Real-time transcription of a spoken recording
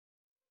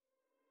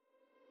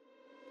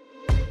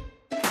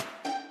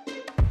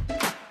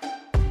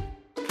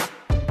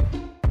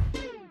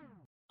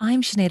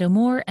I'm Sinead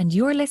O'Moore and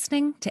you're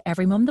listening to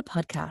Every Mum the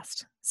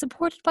podcast,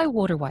 supported by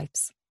Water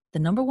Wipes, the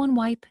 #1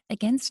 wipe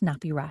against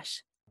nappy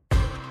rash.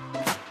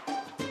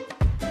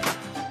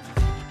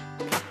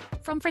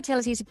 From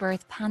fertility to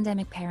birth,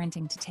 pandemic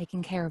parenting to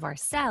taking care of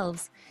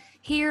ourselves,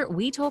 here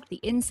we talk the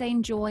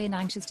insane joy and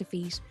anxious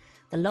defeat,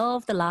 the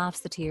love, the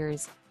laughs, the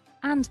tears,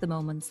 and the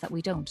moments that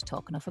we don't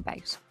talk enough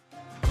about.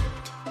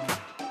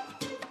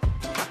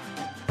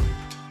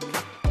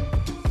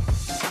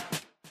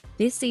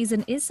 This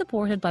season is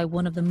supported by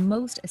one of the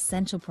most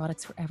essential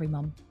products for every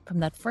mum, from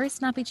that first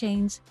nappy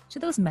change to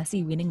those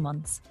messy weaning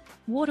months.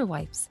 Water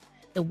Wipes,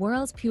 the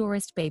world's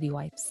purest baby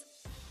wipes.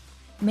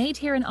 Made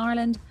here in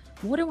Ireland,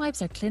 Water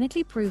Wipes are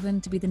clinically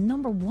proven to be the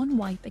 #1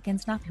 wipe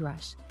against nappy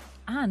rash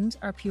and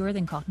are purer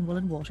than cotton wool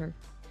and water,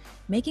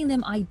 making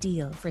them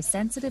ideal for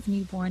sensitive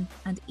newborn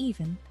and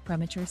even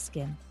premature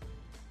skin.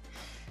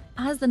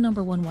 As the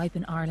 #1 wipe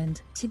in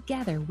Ireland,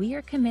 together we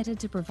are committed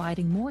to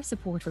providing more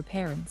support for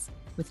parents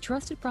with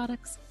trusted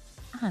products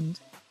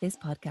and this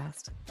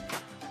podcast.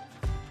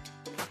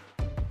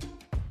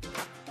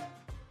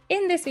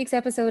 In this week's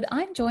episode,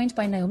 I'm joined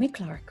by Naomi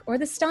Clarke, or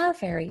the Style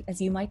Fairy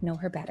as you might know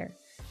her better,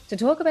 to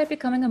talk about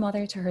becoming a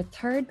mother to her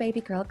third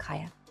baby girl,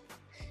 Kaya.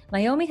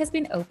 Naomi has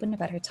been open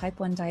about her type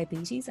 1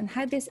 diabetes and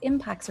how this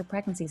impacts her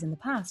pregnancies in the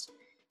past,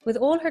 with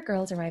all her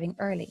girls arriving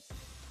early,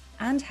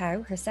 and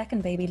how her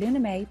second baby,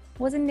 Luna May,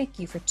 was in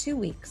NICU for 2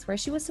 weeks, where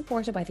she was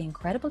supported by the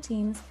incredible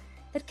teams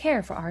that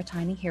care for our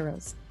tiny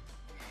heroes.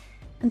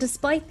 And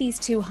despite these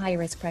 2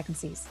 high-risk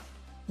pregnancies,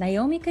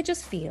 Naomi could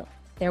just feel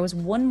there was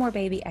one more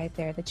baby out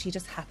there that she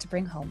just had to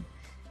bring home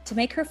to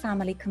make her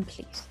family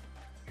complete,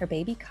 her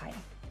baby Kaya.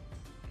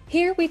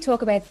 Here we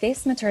talk about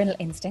this maternal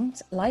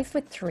instinct, life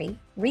with 3,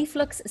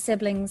 reflux,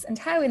 siblings, and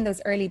how in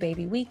those early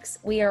baby weeks,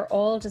 we are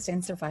all just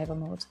in survival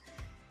mode.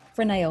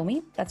 For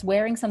Naomi, that's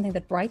wearing something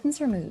that brightens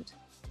her mood,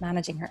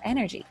 managing her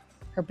energy,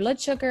 her blood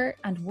sugar,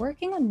 and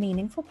working on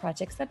meaningful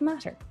projects that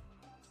matter.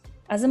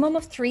 As a mum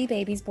of 3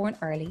 babies born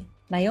early,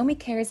 Naomi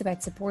cares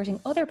about supporting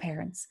other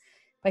parents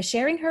by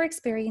sharing her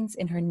experience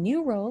in her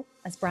new role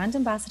as brand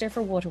ambassador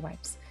for Water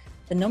Wipes,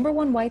 the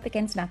 #1 wipe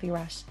against nappy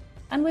rash,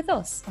 and with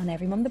us on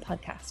Every Mum the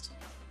podcast,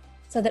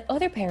 so that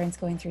other parents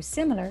going through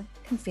similar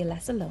can feel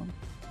less alone.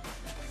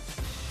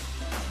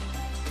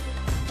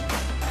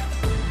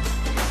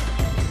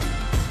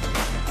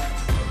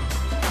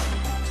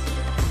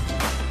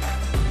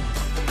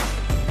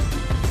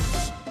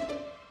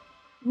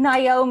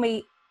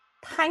 Naomi,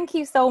 thank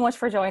you so much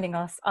for joining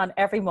us on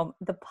Every Mum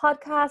the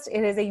podcast.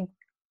 It is a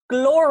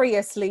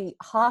gloriously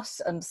hot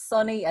and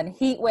sunny and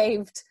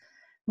heat-waved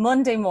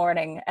Monday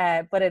morning,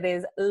 but it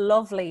is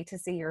lovely to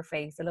see your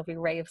face, a lovely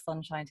ray of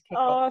sunshine to kick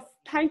off. Oh,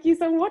 thank you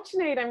so much,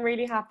 Sinead. I'm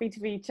really happy to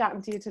be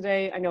chatting to you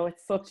today. I know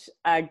it's such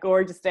a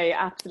gorgeous day,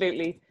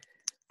 absolutely.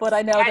 But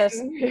I know that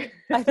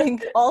I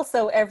think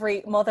also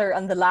every mother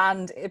on the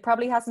land, it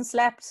probably hasn't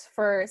slept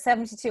for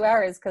 72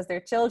 hours because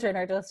their children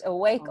are just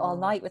awake all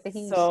night with the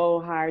heat.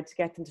 So hard to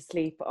get them to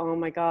sleep. Oh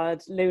my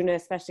God. Luna,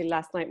 especially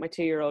last night, my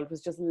 2-year-old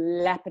was just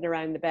leaping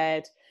around the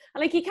bed.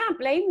 And like, you can't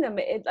blame them.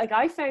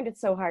 I found it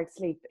so hard to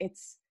sleep.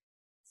 It's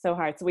so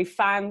hard. So we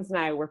fans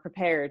now, we're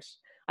prepared.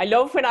 I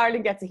love when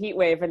Ireland gets a heat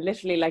wave and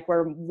literally like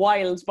we're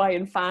wild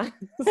buying fans.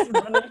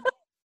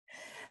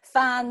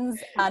 Fans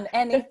and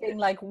anything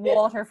like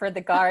water for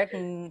the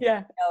garden,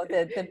 yeah,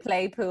 the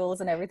play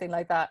pools and everything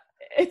like that.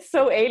 It's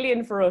so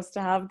alien for us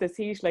to have this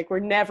heat, like we're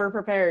never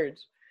prepared.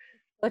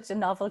 Such a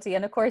novelty.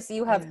 And of course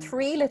you have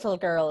 3 little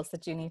girls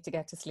that you need to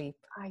get to sleep.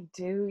 I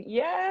do,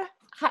 yeah.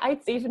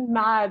 It's even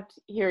mad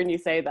hearing you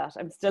say that.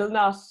 I'm still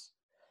not,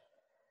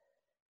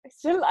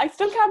 I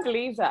still can't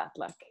believe that,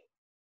 like,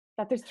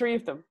 that there's 3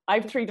 of them. I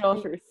have 3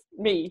 daughters.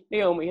 Me,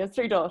 Naomi, has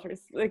 3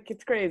 daughters. Like,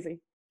 it's crazy.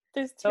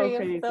 There's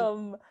 3 of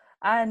them.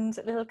 And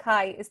little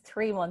Kai is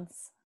 3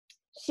 months.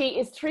 She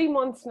is 3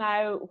 months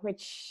now,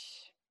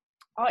 which,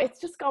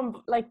 it's just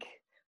gone like,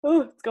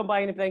 it's gone by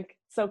in a blink.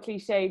 So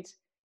cliched.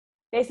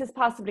 This is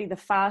possibly the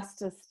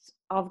fastest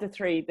of the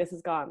 3. This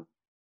has gone.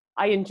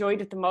 I enjoyed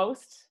it the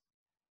most.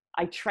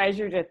 I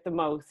treasured it the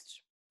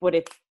most, but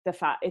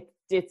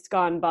it's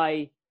gone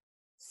by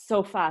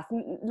so fast.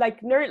 Like,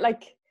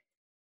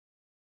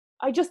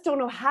 I just don't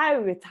know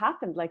how it's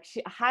happened. Like,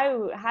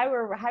 how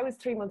is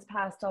 3 months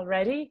past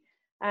already?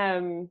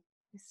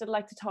 I still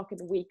like to talk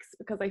in weeks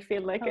because I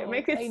feel like it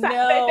makes it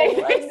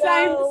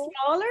sound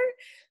smaller.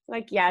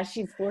 Like, yeah,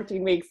 she's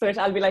 14 weeks. So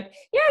I'll be like,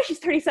 yeah, she's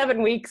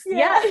 37 weeks.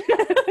 Yeah.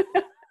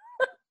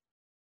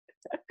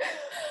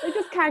 I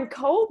just can't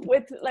cope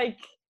with, like,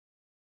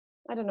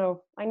 I don't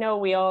know. I know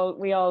we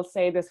all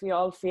say this, we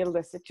all feel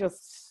this. It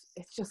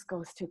just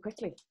goes too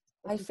quickly.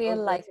 I feel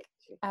like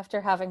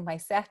after having my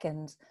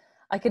second,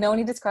 I can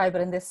only describe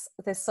it, and this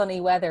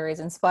sunny weather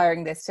is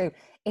inspiring this too.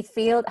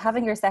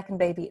 Having your second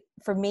baby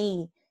for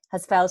me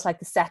has felt like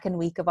the second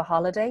week of a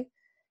holiday.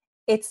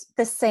 It's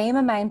the same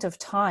amount of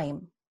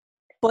time,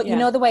 but you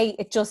know the way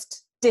it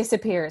just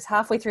disappears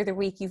halfway through the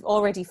week. You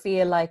already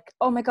feel like,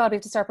 oh my God, we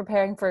have to start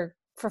preparing for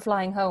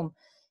flying home.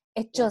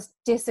 it just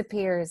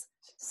disappears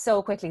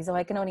so quickly. So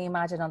I can only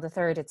imagine on the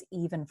third, it's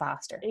even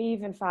faster.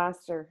 Even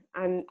faster.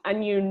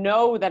 And you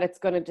know that it's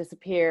going to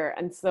disappear.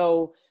 And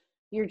so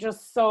you're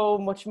just so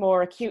much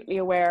more acutely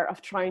aware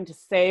of trying to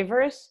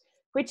savor it,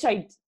 which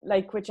I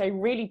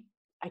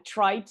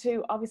tried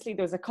to. Obviously,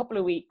 there was a couple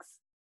of weeks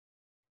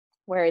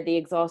where the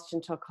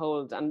exhaustion took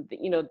hold, and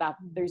that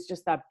there's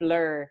just that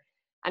blur,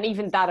 and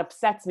even that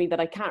upsets me that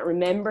I can't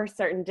remember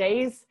certain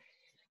days.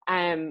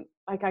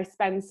 Like I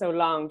spend so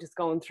long just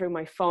going through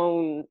my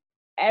phone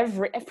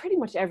pretty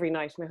much every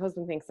night. My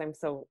husband thinks I'm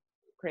so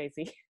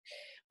crazy,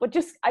 but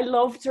just I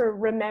love to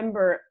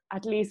remember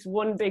at least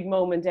one big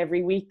moment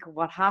every week,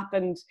 what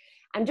happened.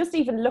 And just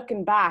even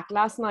looking back,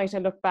 last night I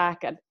looked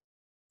back at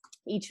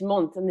each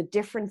month and the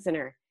difference in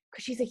her,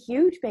 because she's a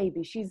huge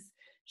baby.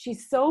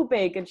 She's so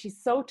big and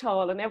she's so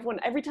tall, and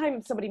every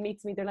time somebody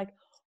meets me, they're like,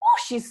 oh,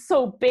 she's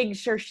so big.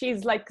 Sure,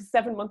 she's like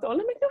 7 months old.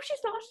 I'm like, no, she's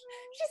not.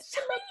 She's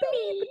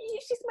tiny.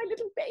 She's my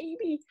little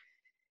baby.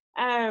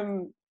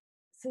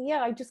 So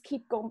yeah, I just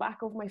keep going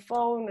back over my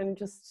phone and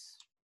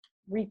just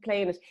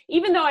replaying it,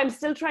 even though I'm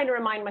still trying to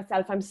remind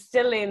myself I'm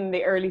still in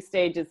the early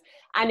stages.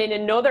 And in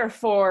another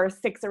 4,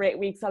 6 or 8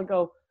 weeks, I'll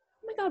go,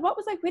 oh my God, what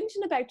was I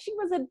whinging about? She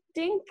was a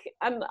dink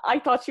and I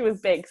thought she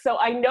was big. So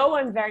I know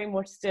I'm very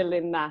much still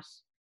in that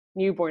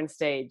newborn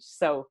stage.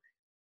 So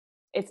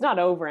it's not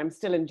over. I'm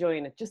still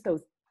enjoying it. Just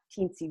those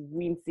teensy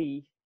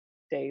weensy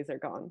days are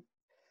gone.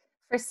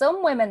 For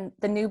some women,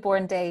 the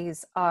newborn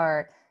days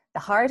are the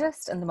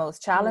hardest and the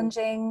most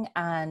challenging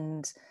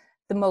and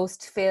the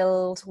most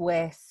filled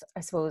with,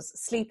 I suppose,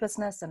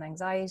 sleeplessness and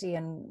anxiety.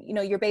 And,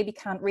 your baby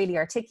can't really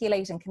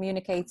articulate and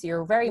communicate. So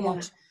you're very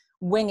much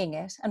winging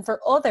it. And for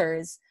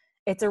others,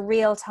 it's a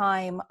real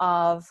time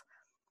of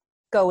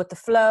go with the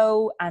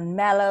flow and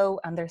mellow,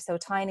 and they're so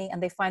tiny,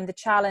 and they find the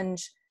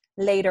challenge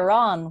later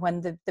on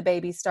when the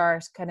babies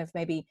start kind of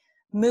maybe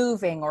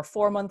moving, or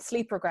 4-month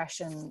sleep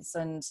regressions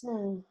and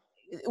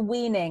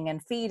weaning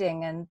and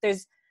feeding. And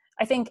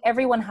I think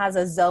everyone has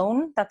a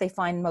zone that they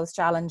find most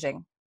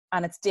challenging,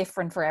 and it's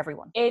different for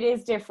everyone. It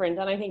is different.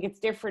 And I think it's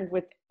different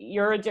with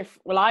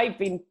I've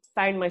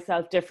found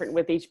myself different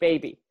with each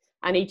baby,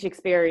 and each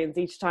experience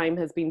each time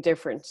has been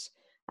different.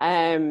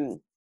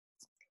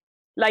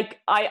 Like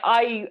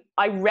I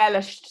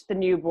relished the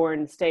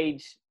newborn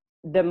stage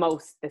the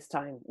most this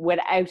time,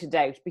 without a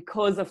doubt,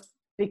 because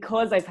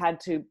I've had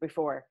to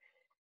before.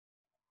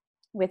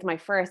 With my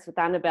first, with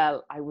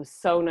Annabelle, I was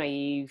so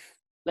naive.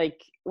 Like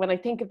when I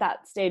think of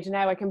that stage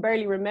now, I can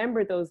barely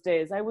remember those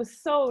days. I was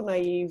so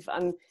naive,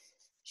 and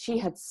she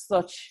had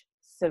such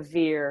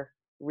severe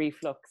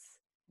reflux.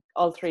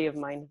 All 3 of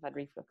mine have had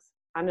reflux.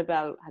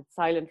 Annabelle had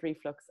silent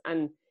reflux,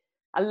 and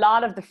a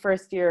lot of the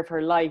first year of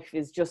her life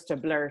is just a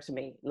blur to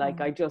me.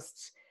 Like I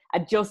just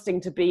adjusting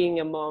to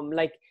being a mum,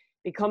 like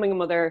becoming a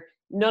mother.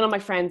 None of my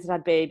friends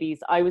had babies.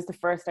 I was the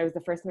first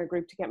in our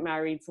group to get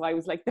married. So I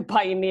was like the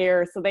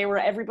pioneer. So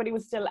everybody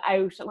was still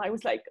out. And I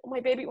was like, oh, my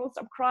baby won't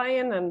stop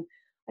crying. And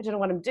I don't know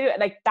what I'm doing.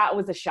 Like that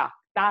was a shock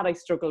that I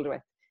struggled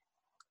with.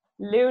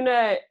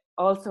 Luna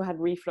also had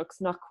reflux,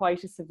 not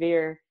quite as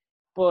severe,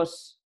 but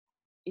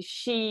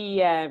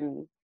she,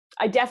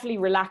 I definitely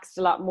relaxed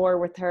a lot more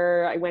with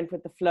her. I went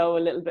with the flow a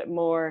little bit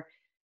more.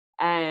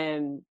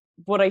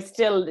 But I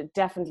still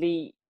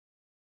definitely,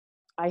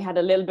 I had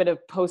a little bit of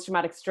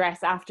post-traumatic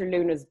stress after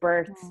Luna's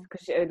birth,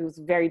 because it was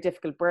a very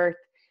difficult birth.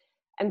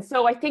 And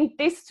so I think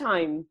this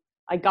time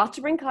I got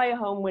to bring Kaya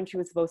home when she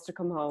was supposed to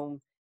come home.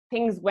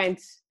 Things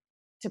went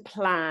to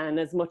plan,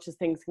 as much as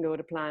things can go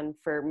to plan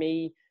for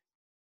me.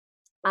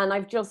 And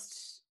I've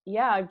just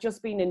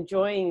been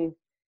enjoying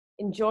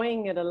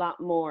it a lot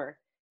more.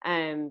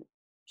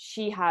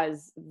 She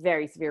has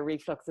very severe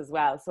reflux as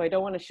well. So I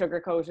don't want to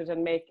sugarcoat it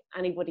and make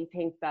anybody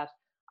think that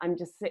I'm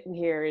just sitting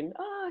here and,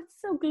 oh, it's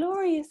so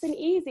glorious and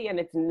easy. And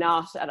it's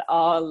not at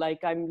all. Like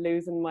I'm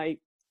losing my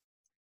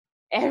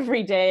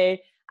every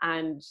day.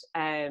 And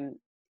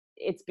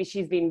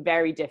she's been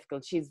very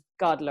difficult. She's,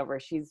 God love her,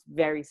 she's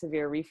very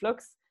severe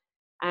reflux.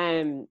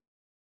 I'm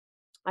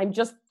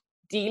just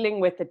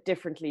dealing with it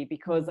differently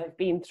because I've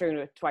been through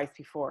it twice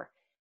before.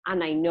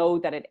 And I know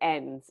that it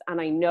ends. And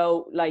I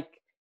know, like,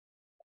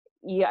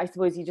 yeah, I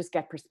suppose you just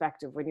get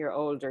perspective when you're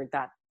older,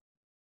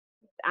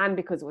 and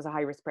because it was a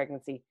high risk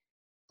pregnancy,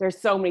 there's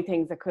so many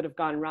things that could have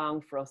gone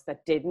wrong for us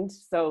that didn't.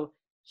 So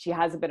she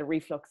has a bit of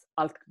reflux.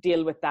 I'll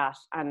deal with that.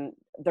 And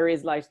there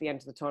is light at the end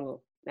of the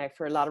tunnel. Now,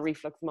 for a lot of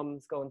reflux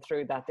mums going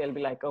through that, they'll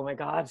be like, oh my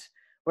God,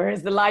 where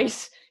is the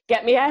light?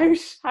 Get me out.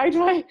 How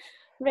do I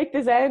make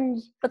this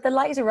end? But the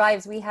light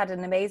arrives. We had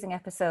an amazing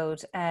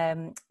episode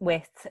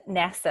with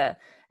Nessa,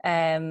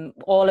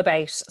 all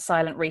about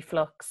silent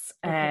reflux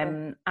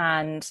and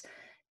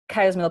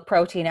cow's milk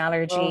protein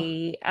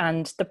allergy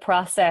and the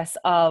process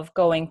of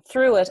going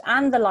through it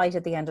and the light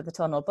at the end of the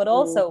tunnel, but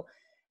also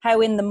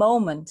how in the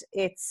moment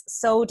it's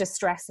so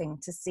distressing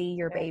to see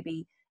your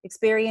baby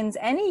experience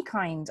any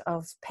kind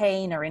of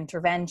pain or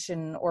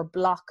intervention or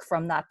block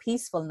from that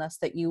peacefulness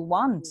that you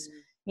want.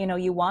 You know,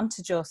 you want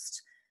to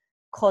just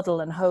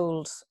cuddle and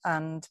hold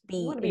and be,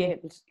 you want to be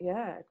able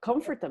to,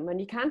 comfort them, and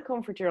you can't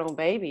comfort your own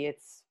baby.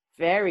 It's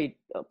very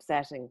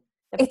upsetting.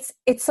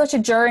 It's such a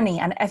journey,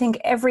 and I think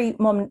every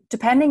mum,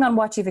 depending on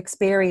what you've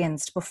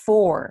experienced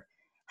before,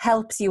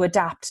 helps you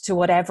adapt to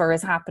whatever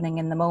is happening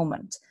in the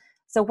moment.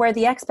 So where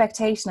the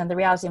expectation and the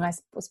reality, and I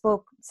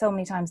spoke so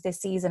many times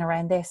this season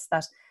around this,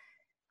 that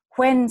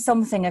when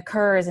something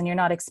occurs and you're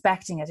not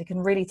expecting it, it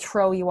can really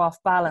throw you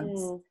off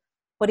balance.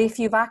 But if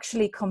you've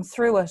actually come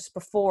through it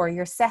before,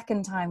 your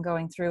second time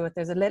going through it,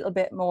 there's a little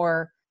bit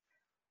more,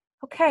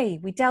 okay,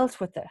 we dealt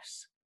with it,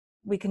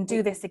 we can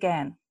do this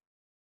again.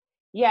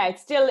 Yeah,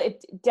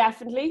 it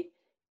definitely,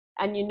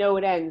 and you know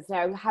it ends.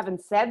 Now, having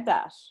said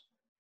that,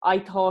 I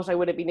thought I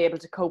would have been able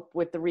to cope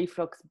with the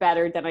reflux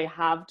better than I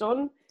have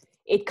done.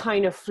 It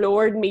kind of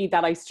floored me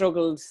that I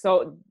struggled.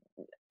 So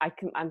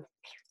I'm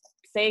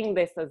saying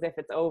this as if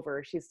it's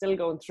over. She's still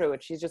going through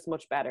it. She's just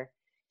much better.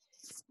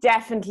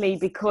 Definitely,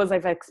 because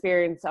I've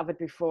experience of it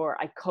before,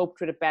 I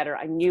coped with it better.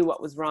 I knew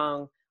what was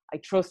wrong. I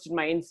trusted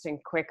my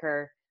instinct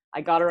quicker.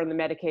 I got her on the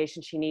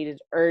medication she needed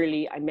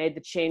early. I made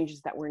the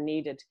changes that were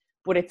needed.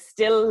 But it's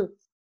still,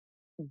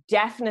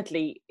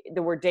 definitely,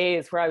 there were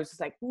days where I was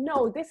just like,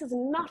 no, this is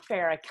not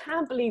fair. I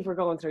can't believe we're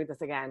going through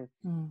this again.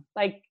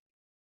 Like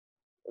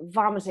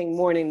vomiting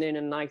morning, noon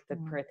and night,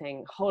 that poor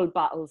thing. Whole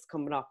bottles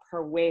coming up,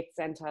 her weight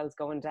centiles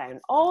going down,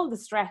 all the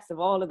stress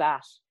of all of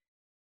that.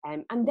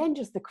 And then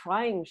just the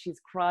crying. She's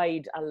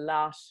cried a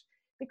lot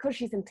because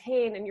she's in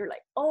pain, and you're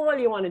like, all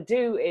you want to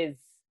do is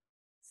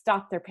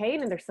stop their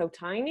pain, and they're so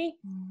tiny.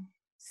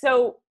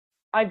 So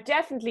I've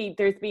definitely,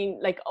 there's been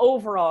like,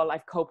 overall,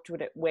 I've coped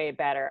with it way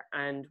better,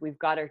 and we've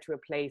got her to a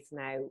place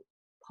now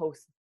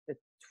post the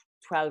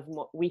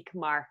 12-week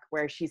mark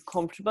where she's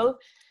comfortable.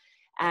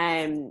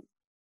 And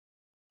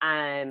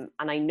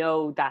I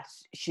know that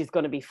she's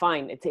going to be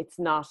fine. It's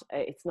not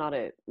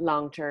a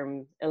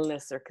long-term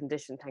illness or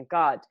condition, thank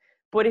God.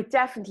 But it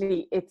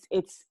definitely,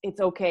 it's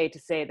okay to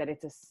say that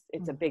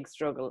it's a big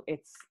struggle.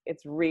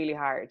 It's really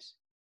hard.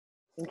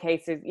 In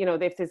case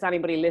if there's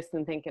anybody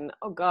listening thinking,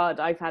 oh God,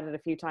 I've had it a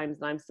few times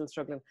and I'm still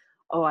struggling.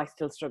 Oh, I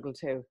still struggle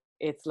too.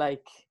 It's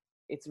like,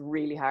 it's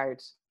really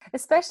hard.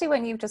 Especially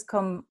when you've just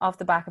come off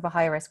the back of a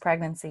high-risk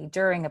pregnancy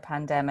during a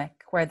pandemic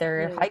where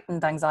there are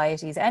heightened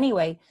anxieties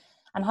anyway,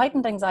 and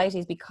heightened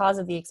anxieties because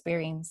of the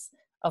experience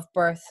of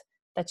birth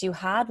that you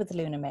had with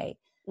Luna May.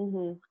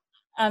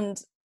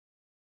 And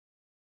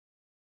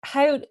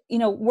how,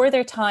 were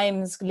there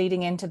times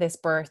leading into this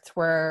birth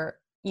where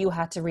you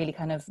had to really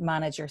kind of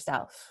manage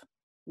yourself?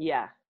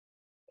 Yeah,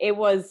 it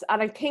was. And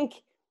I think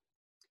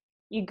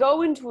you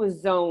go into a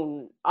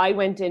zone. I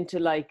went into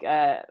like,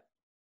 I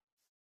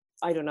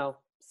don't know,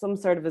 some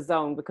sort of a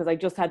zone, because I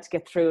just had to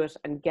get through it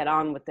and get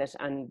on with it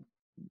and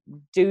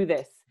do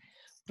this.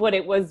 But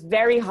it was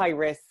very high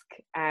risk.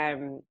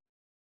 I'm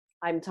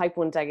type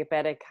 1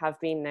 diabetic,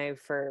 have been now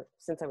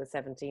since I was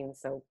 17,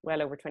 so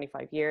well over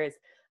 25 years.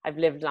 I've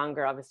lived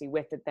longer, obviously,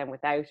 with it than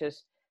without it.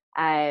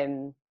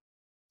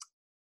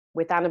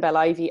 With Annabelle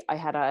Ivy, I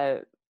had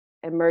a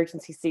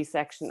emergency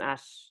C-section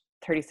at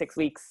 36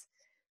 weeks.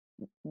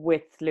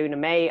 With Luna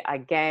May,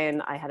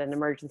 again, I had an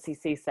emergency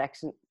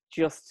C-section,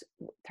 just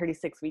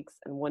 36 weeks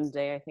and 1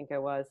 day, I think I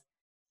was.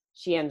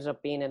 She ended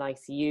up being in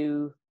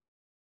ICU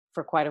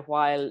for quite a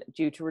while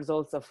due to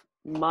results of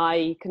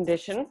my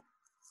condition.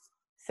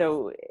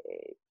 So,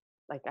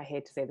 like, I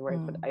hate to say the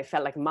word, but I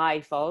felt like my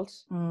fault.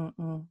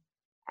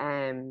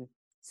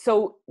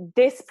 So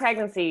this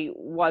pregnancy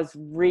was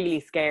really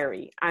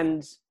scary,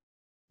 and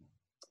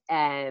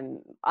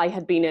I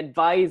had been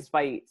advised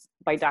by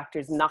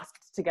doctors not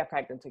to get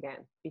pregnant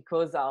again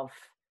because of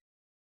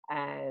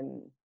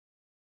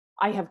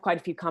I have quite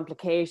a few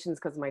complications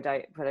because of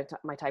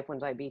my type 1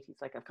 diabetes.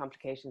 Like, I have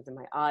complications in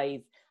my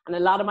eyes, and a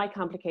lot of my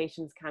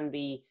complications can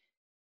be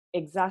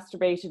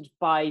exacerbated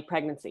by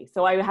pregnancy.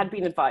 So I had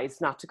been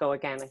advised not to go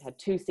again. I had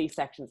 2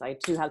 C-sections. I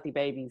had 2 healthy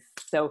babies.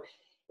 So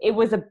it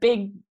was a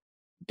big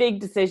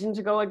decision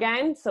to go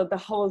again. So the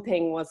whole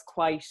thing was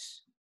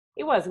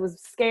it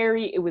was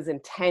scary. It was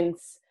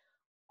intense.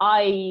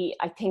 I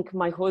think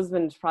my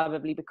husband,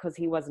 probably because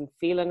he wasn't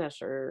feeling it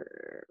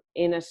or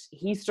in it,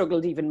 he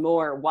struggled even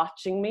more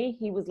watching me.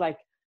 He was like,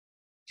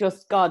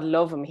 just God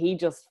love him, he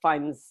just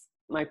finds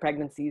my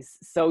pregnancies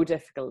so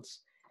difficult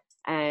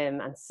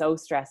and so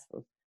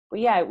stressful. But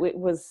yeah, it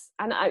was,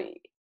 and I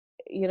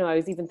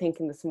was even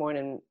thinking this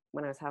morning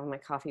when I was having my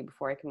coffee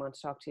before I came on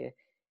to talk to you,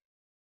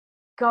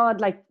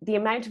 God, like the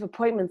amount of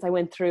appointments I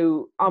went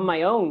through on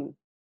my own,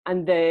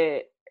 and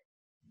the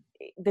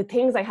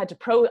things I had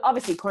to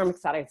obviously Cormac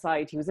sat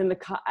outside, he was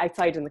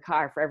outside in the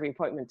car for every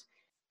appointment,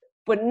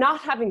 but not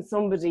having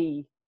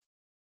somebody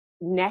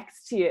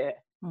next to you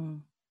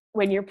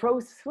when you're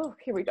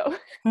here we go.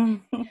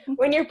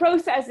 When you're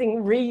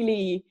processing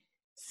really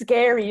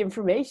scary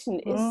information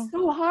is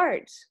so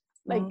hard,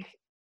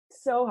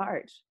 so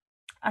hard.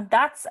 And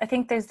I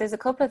think there's a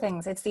couple of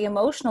things. It's the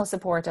emotional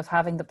support of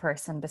having the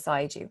person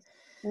beside you,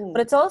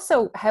 but it's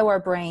also how our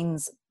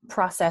brains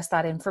process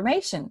that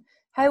information,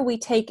 how we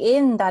take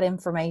in that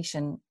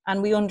information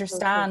and we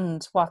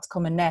understand what's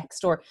coming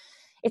next. Or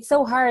it's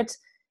so hard,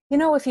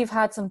 if you've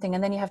had something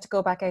and then you have to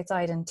go back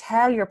outside and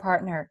tell your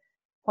partner,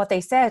 what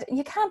they said.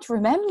 You can't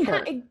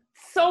remember.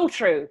 So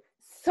true.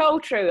 So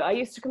true. I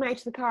used to come out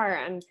to the car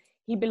and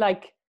he'd be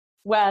like,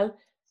 well,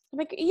 I'm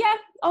like, yeah,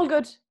 all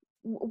good.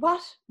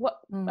 What?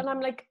 And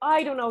I'm like,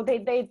 I don't know.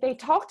 They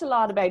talked a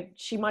lot about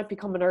she might be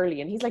coming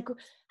early. And he's like,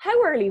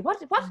 how early?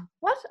 What?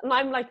 And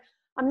I'm like,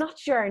 I'm not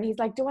sure. And he's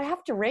like, do I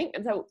have to ring?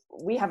 And so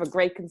we have a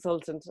great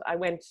consultant. I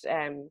went,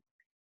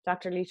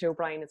 Dr. Leisha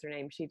O'Brien is her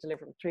name. She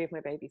delivered 3 of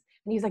my babies.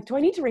 And he's like, do I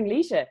need to ring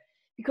Leisha?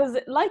 Because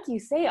like you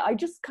say, I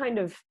just kind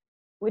of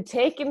would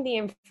take in the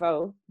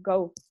info,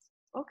 go,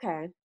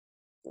 okay,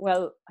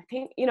 well, I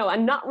think,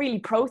 and not really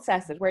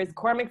process it. Whereas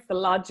Cormac's the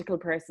logical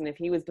person. If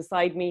he was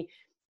beside me,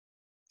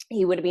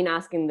 he would have been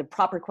asking the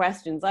proper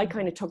questions. I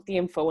kind of took the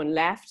info and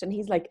left. And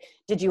he's like,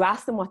 did you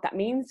ask them what that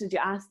means? Did you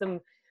ask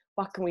them,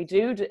 what can we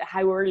do?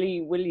 How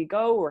early will you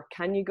go? Or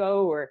can you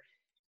go? Or,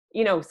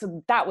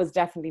 so that was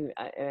definitely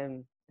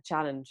a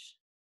challenge.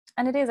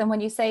 And it is. And when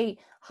you say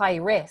high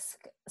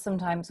risk,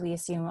 sometimes we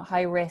assume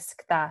high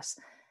risk that,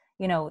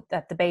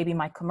 that the baby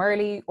might come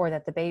early or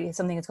that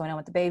something is going on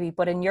with the baby.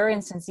 But in your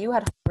instance, you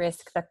had high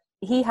risk that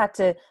he had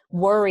to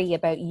worry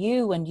about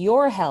you and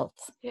your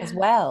health as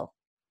well.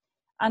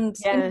 And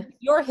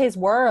you're his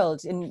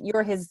world, and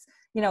you're his,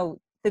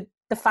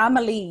 the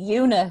family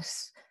unit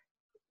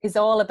is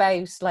all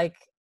about, like,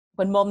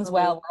 when mum's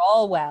well, we're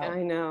all well.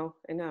 I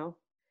know.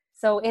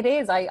 So it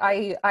is.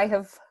 I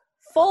have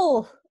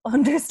full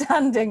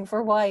understanding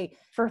for why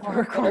for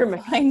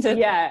Cormac.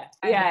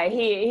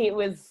 He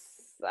was,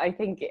 I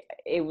think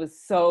it was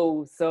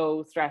so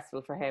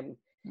stressful for him.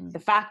 The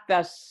fact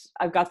that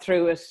I've got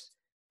through it,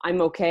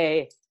 I'm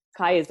okay,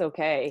 Kai is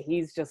okay,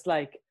 he's just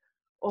like,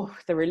 oh,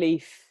 the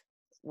relief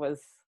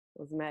was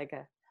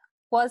mega.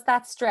 Was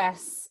that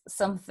stress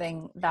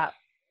something that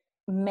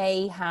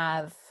may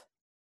have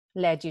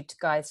led you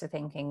guys to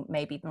thinking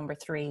maybe number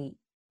 3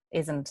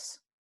 isn't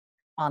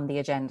on the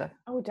agenda?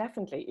 Oh,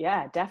 definitely.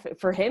 Yeah, definitely.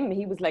 For him,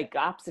 he was like,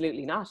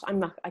 absolutely not.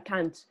 I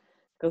can't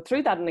go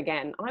through that. And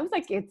again, I was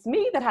like, it's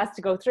me that has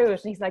to go through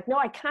it. And he's like, no,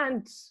 I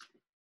can't,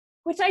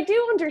 which I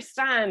do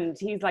understand.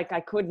 He's like, I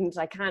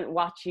can't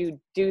watch you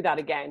do that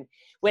again.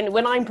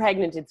 When I'm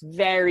pregnant, it's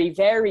very,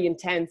 very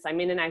intense. I'm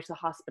in and out of the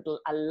hospital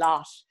a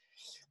lot.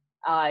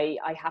 I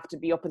have to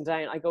be up and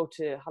down. I go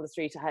to Holles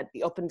Street. I had to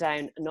be up and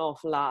down an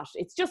awful lot.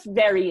 It's just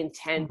very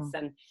intense.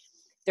 And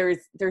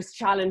there's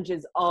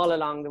challenges all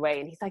along the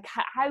way. And he's like,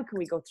 how can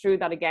we go through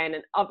that again?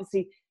 And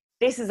obviously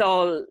this is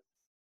all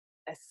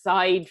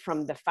aside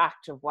from the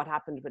fact of what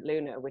happened with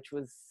Luna, which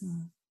was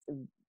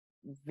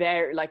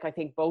very, like, I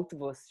think both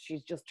of us,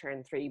 she's just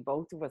turned 3,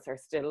 both of us are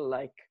still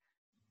like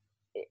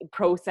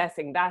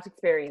processing that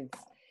experience.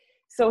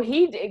 So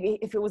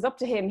if it was up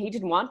to him, he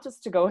didn't want us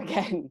to go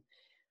again.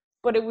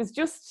 But it was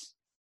just,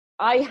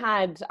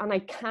 and I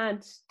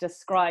can't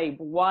describe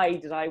why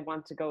did I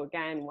want to go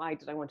again? Why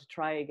did I want to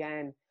try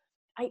again?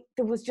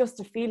 There was just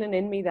a feeling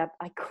in me that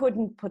I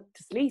couldn't put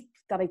to sleep,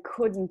 that I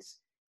couldn't,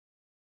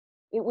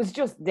 it was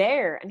just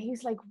there. And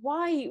he's like,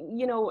 why?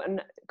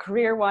 And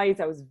career-wise,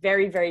 I was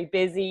very, very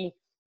busy.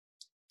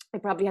 I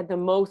probably had the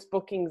most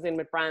bookings in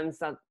with brands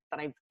that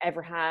I've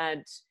ever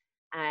had.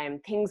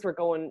 Things were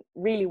going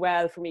really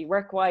well for me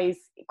work-wise.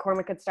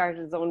 Cormac had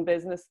started his own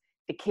business.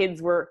 The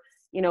kids were,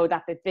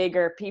 that bit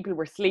bigger. People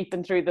were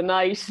sleeping through the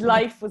night.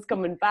 Life was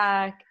coming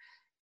back.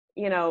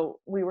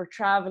 We were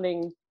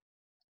traveling.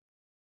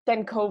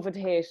 Then COVID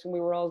hit and we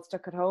were all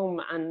stuck at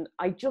home. And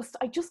I just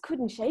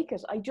couldn't shake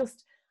it.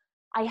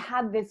 I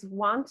had this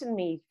want in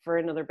me for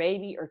another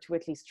baby, or to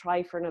at least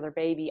try for another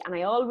baby. And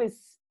I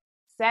always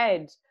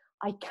said,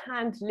 I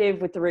can't live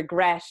with the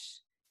regret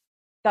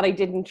that I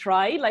didn't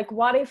try. Like,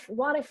 what if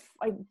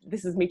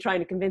this is me trying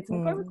to convince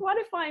him, what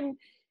if I'm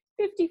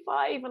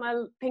 55 and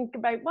I'll think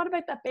about, what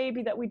about that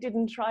baby that we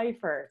didn't try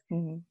for?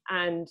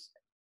 And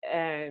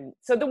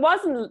so there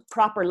wasn't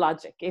proper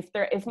logic.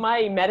 If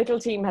my medical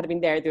team had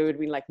been there, they would have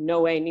been like, no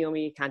way,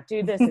 Naomi, you can't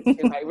do this,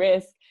 it's too high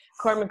risk.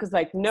 Cormac was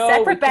like, no,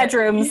 separate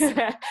bedrooms.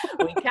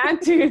 We can't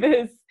do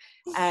this.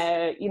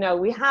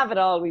 We have it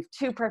all. We've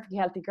 2 perfectly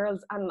healthy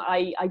girls, and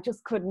I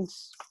just couldn't.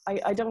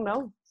 I don't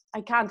know.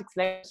 I can't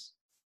explain it.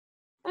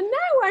 And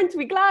now, aren't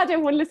we glad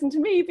everyone listened to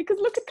me? Because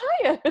look at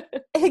Kaya.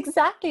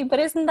 Exactly. But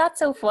isn't that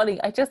so funny?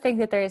 I just think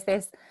that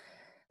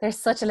there's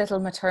such a little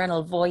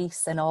maternal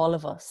voice in all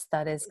of us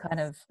that is kind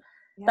of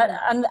that,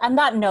 and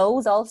that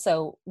knows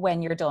also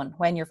when you're done,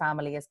 when your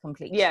family is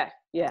complete. Yeah.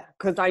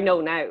 Because I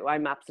know now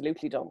I'm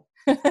absolutely done.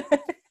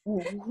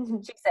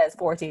 She says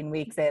 14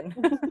 weeks in.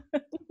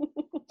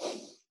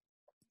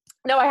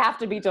 No, I have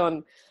to be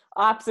done.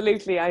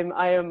 Absolutely,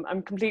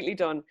 I'm completely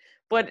done.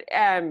 But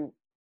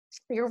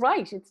you're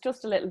right. It's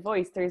just a little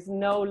voice. There's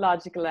no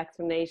logical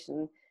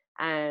explanation.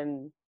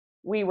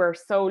 We were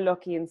so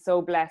lucky and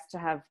so blessed to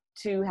have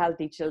 2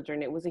 healthy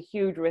children. It was a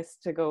huge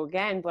risk to go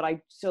again, but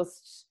I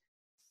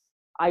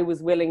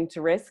was willing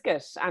to risk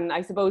it. And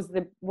I suppose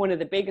one of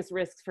the biggest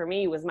risks for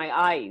me was my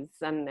eyes.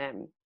 And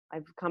I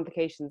have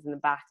complications in the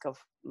back of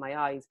my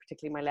eyes,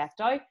 particularly my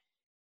left eye,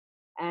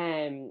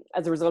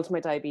 as a result of my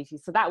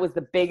diabetes. So that was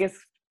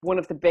one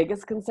of the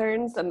biggest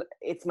concerns. And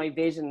it's my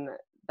vision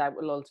that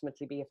will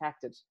ultimately be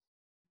affected.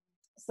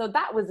 So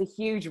that was a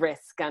huge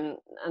risk,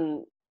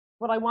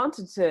 but I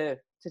wanted to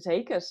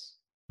take it.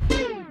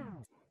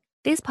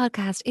 This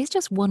podcast is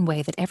just one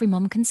way that every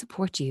mum can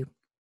support you.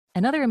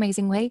 Another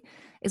amazing way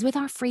is with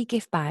our free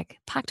gift bag,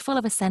 packed full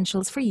of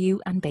essentials for you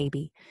and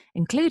baby,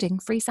 including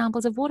free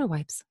samples of water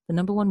wipes, the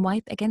 #1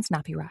 wipe against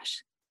nappy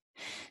rash.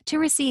 To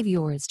receive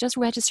yours, just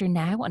register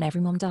now on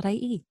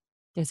everymum.ie.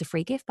 There's a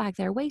free gift bag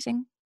there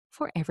waiting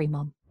for every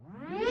mum.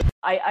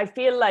 I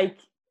feel like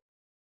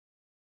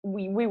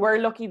we were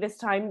lucky this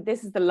time.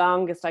 This is the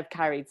longest I've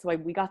carried. So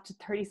we got to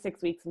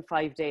 36 weeks and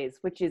 5 days,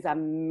 which is a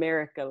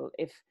miracle.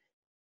 If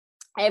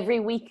every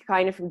week,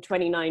 kind of from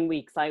 29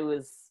 weeks,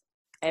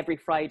 every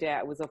Friday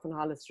I was up on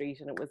Holles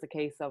Street, and it was a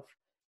case of,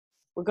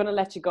 we're going to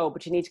let you go,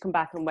 but you need to come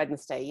back on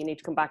Wednesday. You need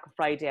to come back on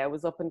Friday. I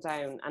was up and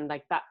down, and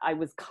like that, I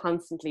was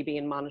constantly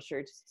being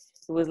monitored.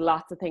 There was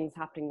lots of things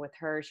happening with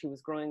her. She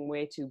was growing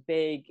way too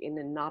big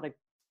in not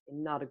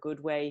a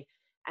good way.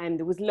 And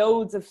there was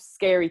loads of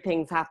scary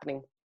things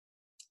happening.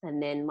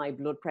 And then my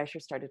blood pressure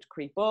started to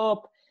creep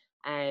up,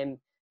 and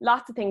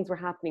lots of things were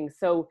happening.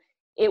 So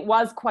it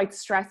was quite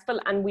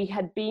stressful. And we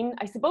had been,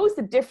 I suppose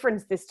the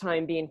difference this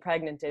time being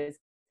pregnant is,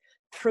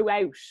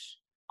 throughout,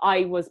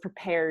 I was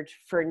prepared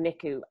for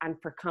NICU and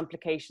for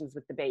complications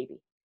with the baby.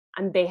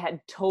 And they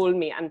had told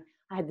me, and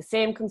I had the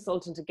same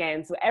consultant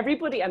again. So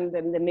everybody, and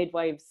the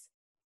midwives,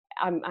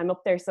 I'm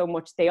up there so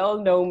much, they all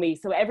know me.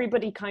 So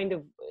everybody kind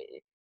of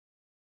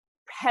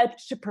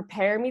helped to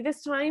prepare me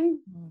this time.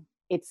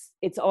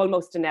 It's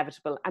almost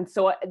inevitable. And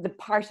so the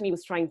part of me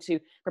was trying to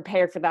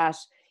prepare for that.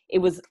 It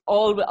was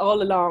all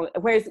along.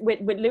 Whereas with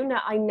Luna,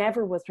 I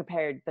never was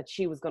prepared that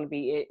she was going to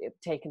be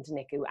taken to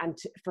NICU, and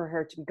for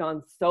her to be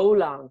gone so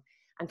long,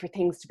 and for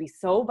things to be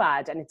so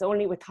bad. And it's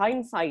only with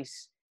hindsight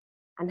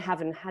and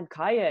having had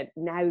Kaya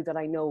now that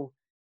I know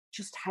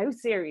just how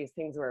serious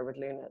things were with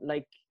Luna.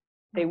 Like,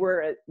 they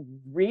were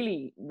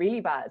really,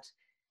 really bad.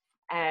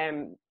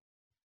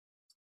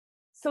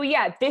 So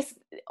yeah, this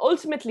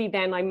ultimately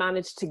then I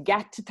managed to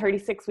get to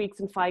 36 weeks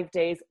and 5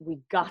 days. We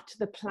got to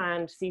the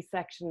planned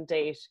C-section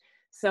date.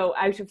 So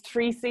out of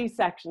 3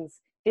 C-sections,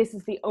 this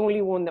is the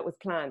only one that was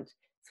planned.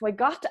 So I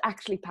got to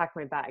actually pack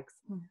my bags.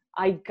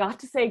 I got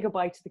to say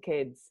goodbye to the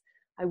kids.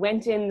 I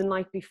went in the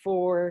night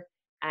before,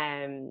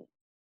 you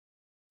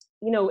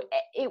know,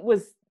 it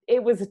was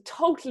a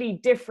totally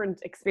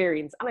different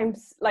experience. And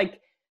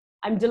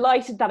I'm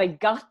delighted that I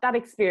got that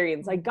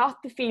experience. I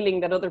got the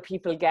feeling that other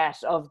people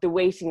get of the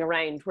waiting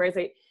around. Whereas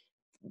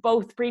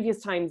both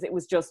previous times, it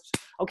was just,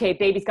 okay,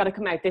 baby's got to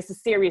come out. This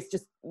is serious.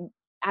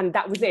 And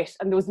that was it.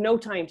 And there was no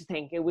time to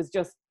think. It was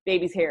just,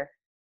 baby's here.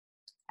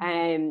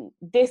 And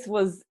this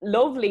was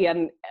lovely.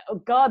 And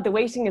oh God, the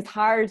waiting is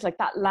hard. Like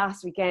that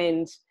last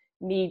weekend,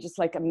 me just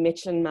like a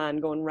Michelin man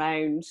going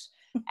round.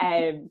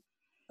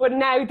 But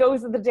now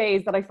those are the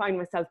days that I find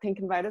myself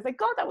thinking about. I was like,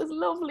 God, that was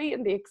lovely,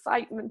 and the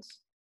excitement.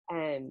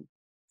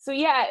 So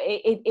yeah,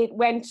 it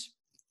went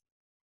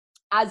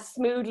as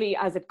smoothly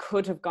as it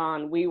could have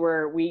gone.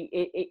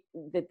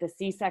 The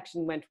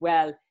C-section went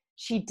well.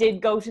 She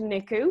did go to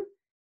NICU,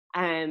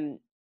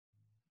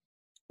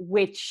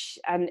 which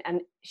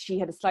and she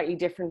had a slightly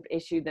different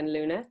issue than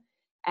Luna,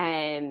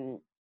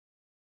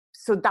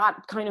 so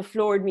that kind of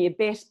floored me a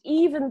bit,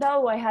 even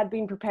though I had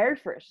been prepared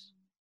for it.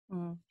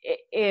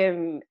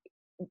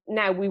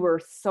 Now, we were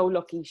so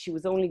lucky. She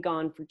was only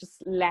gone for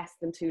just less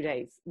than 2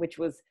 days, which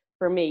was,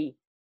 for me,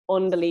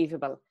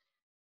 unbelievable.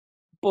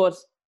 But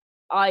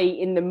I,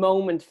 in the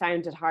moment,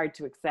 found it hard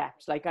to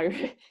accept. Like,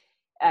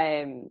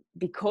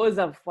 because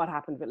of what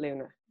happened with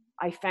Luna,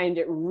 I found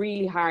it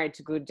really hard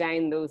to go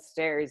down those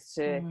stairs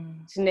to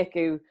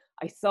NICU.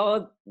 I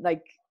saw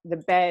like the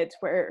bed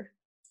where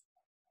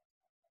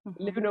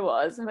Luna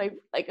was, and I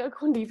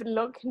couldn't even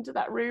look into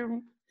that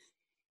room.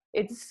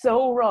 It's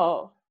so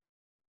raw.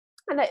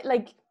 And I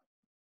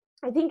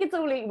think it's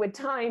only with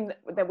time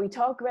that we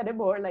talk about it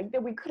more, like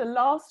that we could have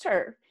lost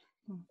her.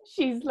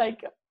 She's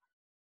like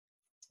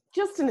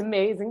just an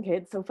amazing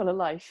kid, so full of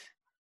life.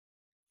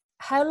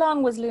 How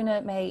long was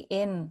Luna May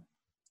in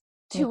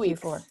 2 weeks?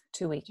 For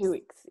 2 weeks. 2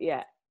 weeks,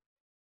 yeah.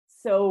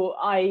 So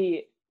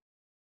I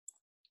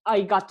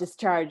got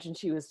discharged and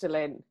she was still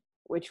in,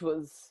 which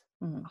was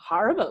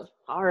horrible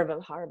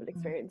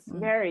experience.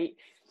 Very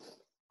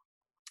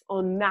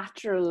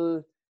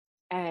unnatural.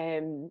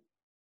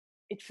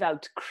 It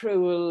felt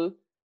cruel.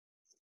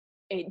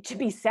 To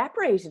be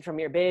separated from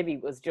your baby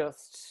was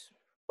just,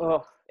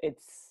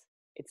 it's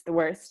the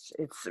worst.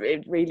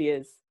 It really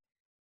is.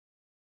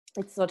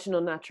 It's such an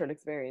unnatural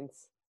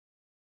experience.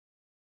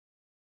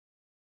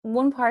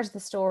 One part of the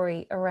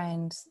story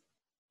around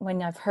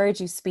when I've heard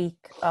you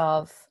speak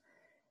of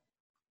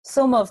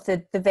some of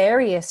the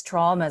various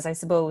traumas, I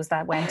suppose,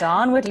 that went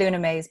on with Luna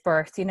May's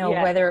birth, you know,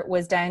 whether it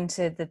was down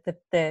to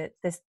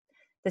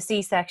the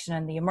C-section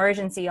and the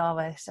emergency of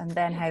it, and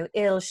then how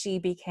ill she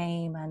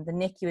became, and the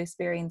NICU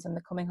experience and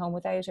the coming home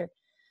without her,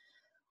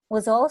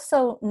 was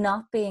also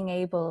not being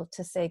able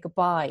to say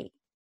goodbye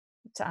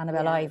to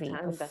Annabelle Ivy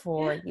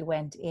before you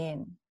went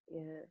in.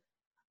 Yeah.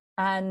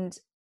 And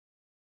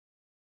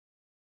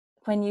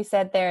when you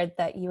said there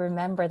that you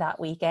remember that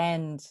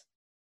weekend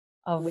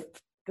of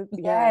with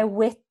yeah,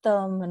 with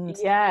them, and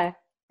yeah,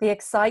 the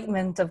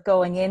excitement of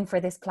going in for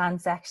this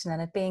planned section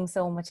and it being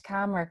so much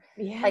calmer.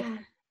 Like,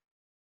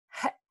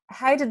 yeah.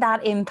 how did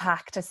that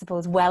impact, I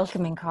suppose,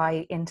 welcoming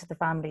Kai into the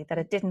family, that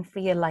it didn't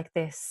feel like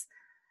this,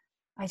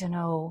 I don't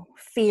know,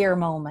 fear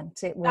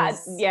moment? It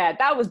was,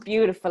 That was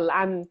beautiful.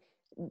 And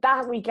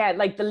that weekend,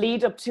 like the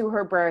lead up to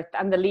her birth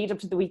and the lead up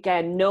to the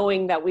weekend,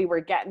 knowing that we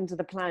were getting to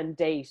the planned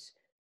date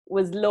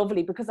was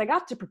lovely, because I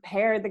got to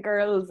prepare the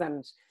girls,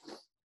 and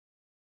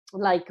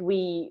like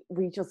we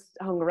just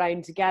hung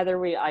around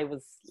together. I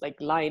was like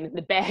lying in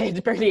the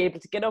bed, barely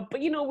able to get up,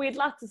 but you know, we had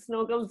lots of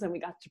snuggles and we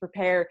got to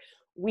prepare.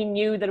 We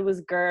knew that it was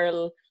a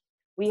girl.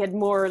 We had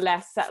more or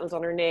less settled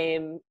on her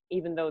name,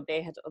 even though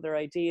they had other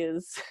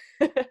ideas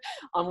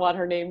on what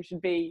her name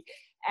should be.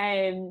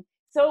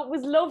 So it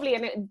was lovely,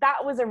 and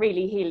that was a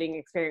really healing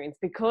experience,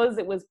 because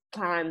it was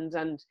planned,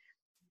 and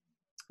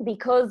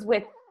because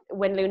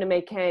when Luna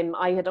May came,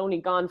 I had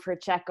only gone for a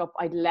checkup.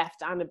 I'd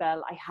left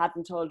Annabelle. I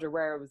hadn't told her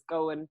where I was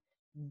going.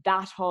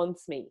 That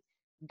haunts me.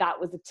 That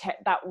was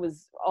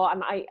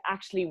and I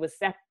actually was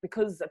set,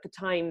 because at the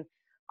time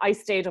I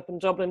stayed up in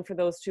Dublin for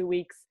those 2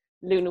 weeks.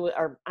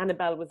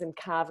 Annabelle was in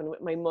Cavan with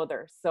my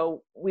mother,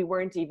 so we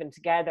weren't even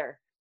together.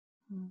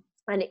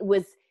 And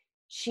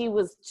she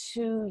was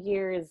 2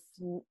 years,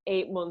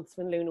 8 months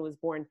when Luna was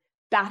born.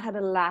 That had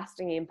a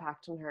lasting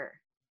impact on her.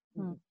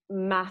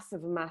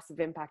 Massive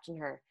impact on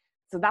her.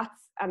 So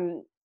that's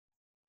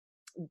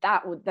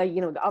that would, you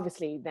know,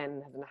 obviously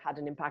then had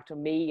an impact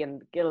on me,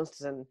 and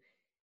guilt. And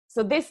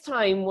so this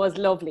time was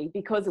lovely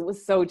because it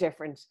was so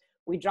different.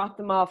 We dropped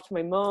them off to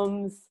my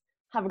mum's,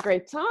 have a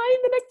great time.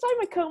 The next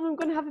time I come, I'm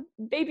going to have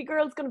a baby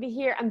girl's going to be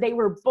here. And they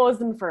were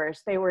buzzing for it.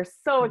 They were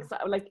so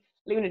excited. Like,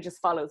 Luna just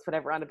follows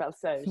whatever Annabelle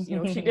says. You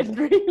know, she didn't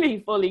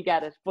really fully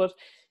get it. But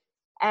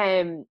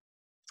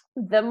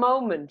the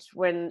moment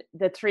when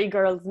the three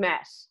girls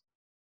met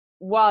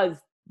was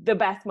the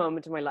best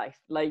moment of my life.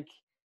 Like,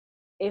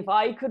 if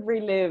I could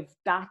relive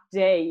that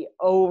day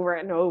over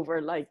and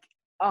over, like,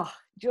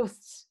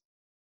 just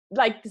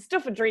like the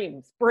stuff of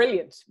dreams,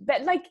 brilliant.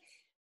 But like,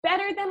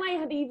 better than I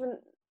had even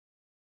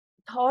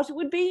thought it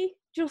would be.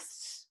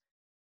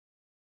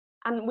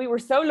 And we were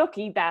so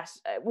lucky that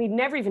we'd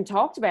never even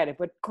talked about it,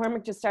 but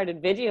Cormac just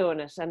started videoing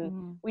it,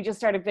 and we just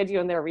started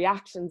videoing their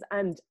reactions.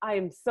 And I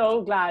am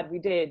so glad we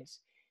did,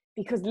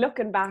 because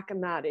looking back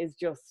on that is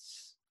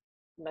just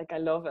like, I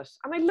love it.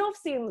 And I love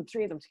seeing the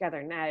three of them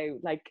together now.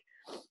 Like,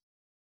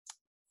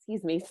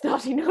 excuse me,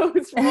 snotty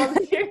nose from all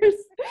the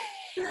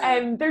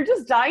years. They're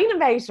just dying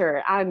about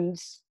her, and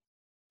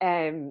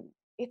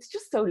it's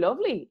just so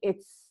lovely.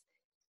 It's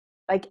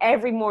like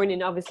every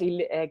morning,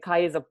 obviously, Kai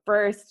is up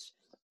first,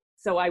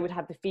 so I would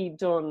have the feed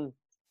done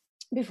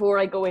before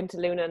I go into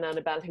Luna and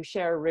Annabelle, who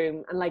share a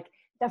room. And like,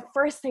 the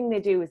first thing they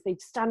do is they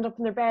stand up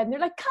in their bed and they're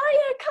like,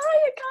 Kaya,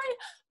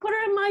 put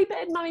her in my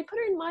bed, Mommy, put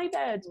her in my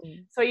bed.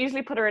 So I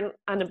usually put her in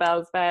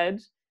Annabelle's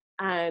bed,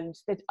 and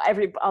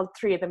all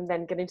three of them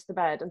then get into the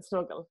bed and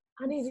snuggle.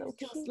 And it's so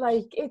just cute.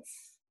 Like,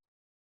 it's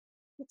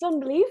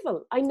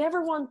unbelievable. I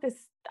never want them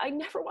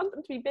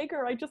to be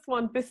bigger. I just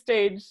want this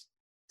stage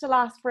to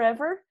last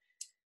forever.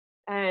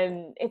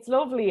 And it's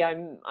lovely.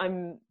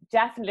 I'm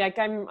definitely, like,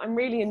 I'm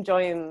really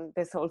enjoying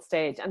this whole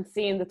stage and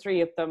seeing the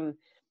three of them.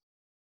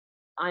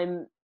 I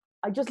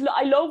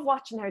love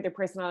watching how their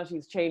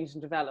personalities change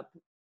and develop.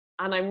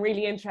 And I'm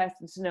really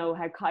interested to know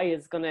how Kai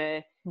is going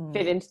to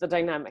fit into the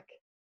dynamic.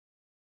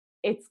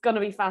 It's going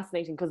to be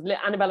fascinating, because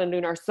Annabelle and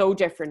Luna are so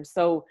different.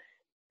 So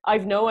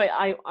I'm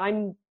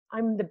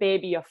the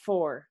baby of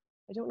four.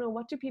 I don't know,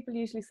 what do people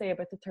usually say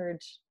about the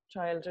third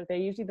child? Are they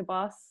usually the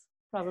boss?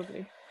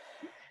 Probably.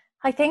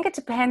 I think it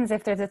depends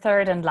if they're the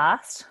third and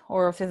last,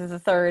 or if there's a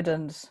third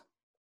and,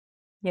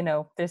 you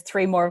know, there's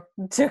three more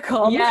to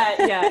come.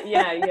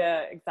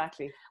 Yeah,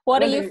 exactly.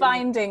 What are you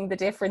finding the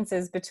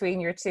differences between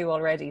your two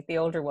already, the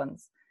older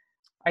ones?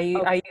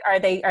 Are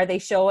they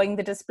showing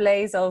the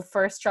displays of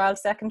first child,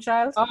 second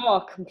child?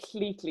 Oh,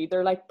 completely.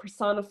 They're like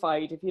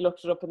personified if you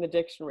looked it up in the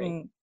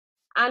dictionary.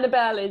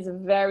 Annabelle is a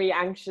very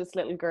anxious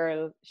little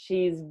girl.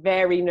 She's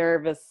very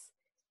nervous,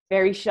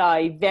 very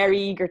shy,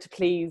 very eager to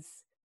please.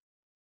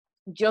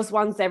 Just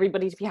wants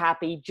everybody to be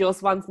happy,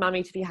 just wants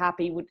Mommy to be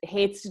happy,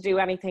 hates to do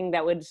anything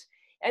that would,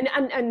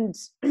 and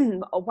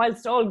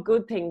whilst all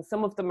good things,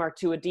 some of them are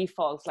to a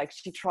default. Like,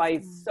 she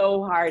tries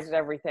so hard at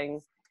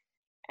everything,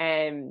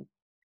 and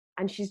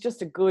she's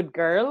just a good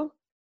girl.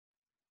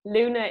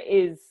 Luna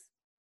is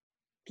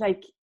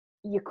like,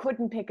 you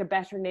couldn't pick a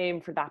better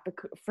name for that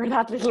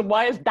little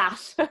wild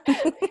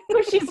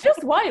but she's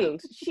just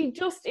wild. She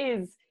just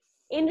is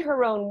in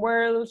her own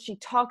world. She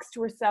talks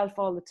to herself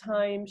all the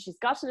time. She's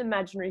got an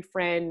imaginary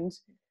friend,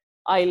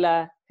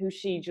 Isla,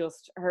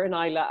 her and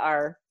Isla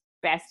are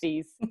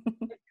besties.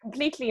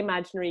 Completely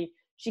imaginary.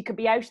 She could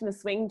be out in the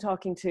swing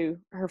talking to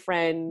her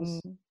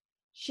friend.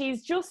 She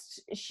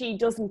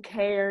doesn't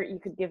care. You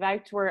could give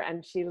out to her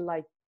and she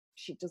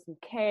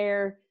doesn't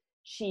care.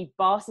 She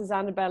bosses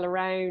Annabelle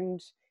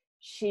around.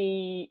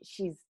 She's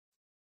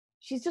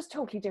she's just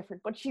totally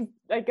different, but she's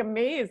like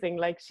amazing.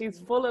 Like she's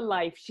full of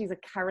life. She's a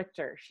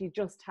character. She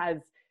just has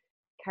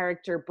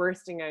character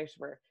bursting out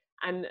of her,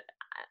 and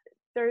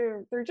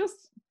they're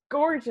just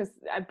gorgeous.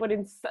 But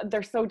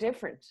they're so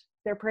different.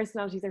 Their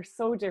personalities are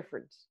so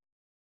different,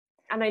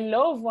 and I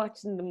love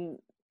watching them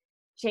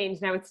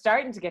change. Now it's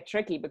starting to get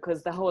tricky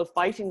because the whole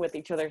fighting with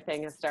each other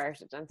thing has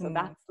started, and so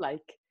that's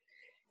like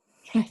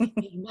driving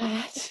me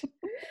mad.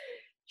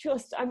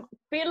 Just I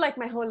feel like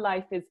my whole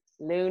life is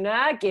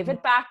Luna, give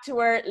it back to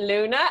her,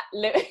 Luna,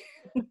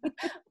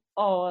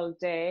 all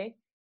day.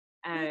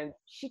 And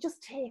she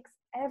just takes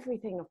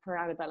everything of her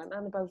Annabelle, and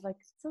Annabelle's like,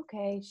 it's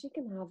okay, she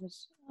can have it.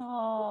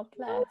 Oh,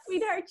 bless. No,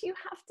 sweetheart, you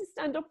have to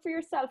stand up for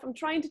yourself. I'm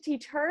trying to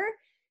teach her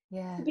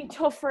to be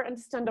tougher and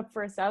to stand up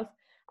for herself,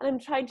 and I'm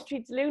trying to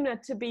teach Luna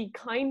to be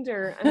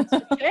kinder and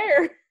to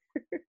share.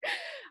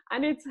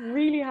 And it's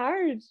really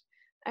hard.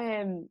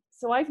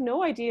 So I've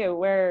no idea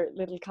where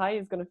little Kai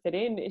is going to fit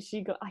in. Is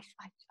she I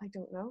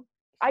don't know.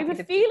 I have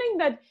a feeling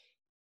that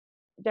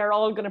they're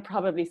all going to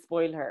probably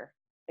spoil her,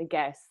 I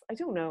guess. I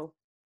don't know.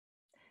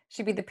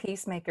 She'd be the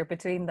peacemaker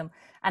between them.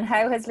 And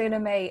how has Luna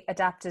May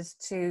adapted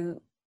to,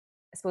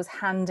 I suppose,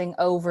 handing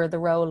over the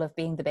role of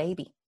being the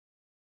baby?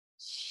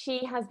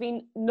 She has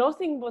been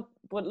nothing but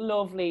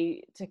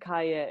lovely to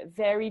Kaya.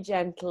 Very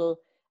gentle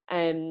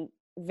and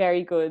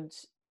very good.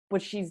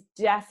 But she's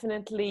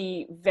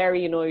definitely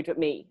very annoyed with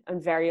me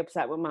and very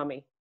upset with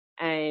Mommy.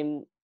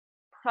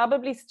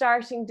 Probably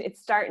starting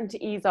to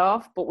ease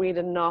off, but we had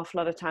an awful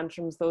lot of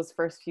tantrums those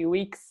first few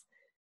weeks.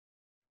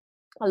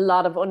 A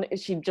lot of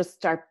she'd just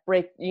start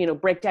break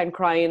down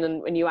crying,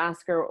 and when you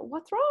ask her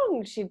what's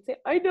wrong, she'd say,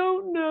 I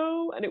don't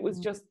know, and it was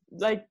just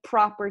like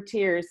proper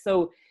tears.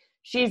 So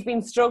she's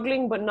been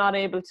struggling but not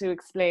able to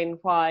explain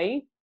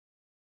why.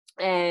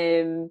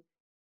 I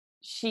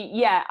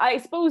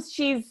suppose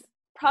she's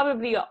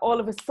probably all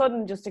of a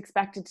sudden just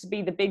expected to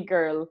be the big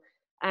girl.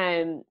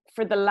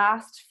 For the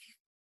last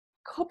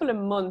couple of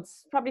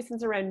months, probably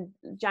since around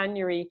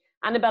January,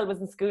 Annabelle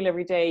was in school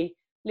every day.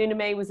 Luna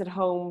May was at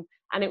home,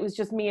 and it was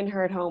just me and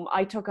her at home.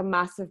 I took a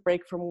massive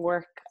break from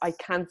work. I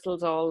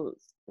cancelled all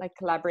like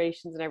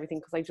collaborations and everything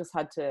because I just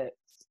had to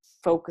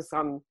focus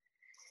on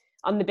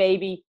the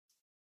baby.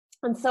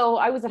 And so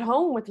I was at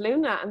home with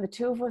Luna, and the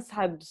two of us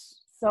had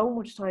so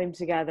much time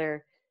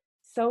together,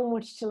 so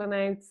much chilling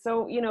out.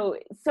 So,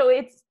 so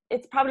it's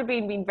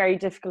probably been very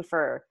difficult for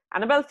her.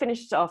 Annabelle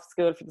finished off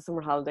school for the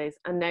summer holidays,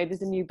 and now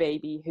there's a new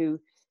baby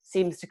who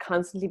seems to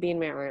constantly be in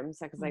my arms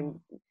because I'm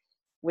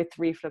with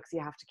reflux.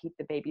 You have to keep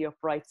the baby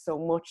upright so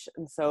much,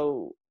 and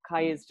so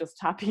Kai is just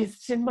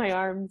happiest in my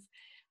arms,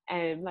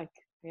 like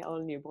all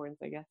newborns,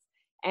 I guess.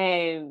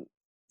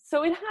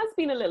 So it has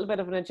been a little bit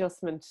of an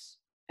adjustment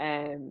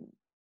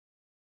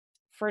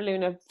for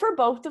Luna, for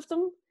both of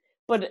them.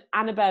 But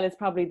Annabelle is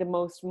probably the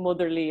most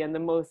motherly and the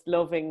most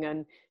loving,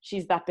 and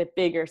she's that bit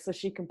bigger, so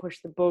she can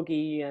push the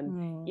buggy,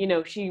 and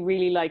she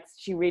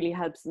really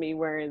helps me.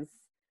 Whereas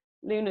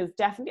Luna's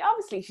definitely,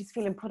 obviously, she's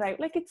feeling put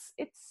out. Like it's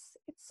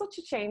such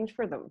a change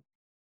for them.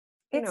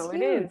 It's huge.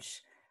 It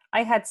is.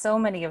 I had so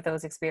many of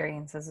those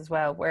experiences as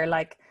well, where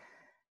like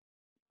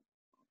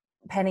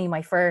Penny,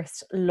 my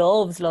first,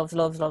 loves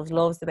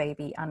the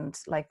baby, and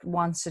like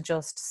wants to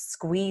just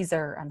squeeze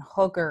her and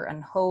hug her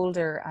and hold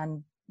her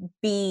and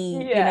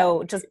be,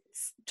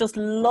 just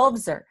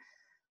loves her,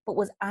 but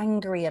was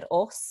angry at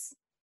us.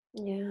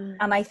 Yeah.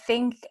 And I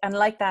think, and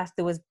like that,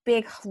 there was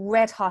big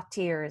red hot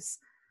tears,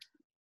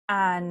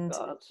 and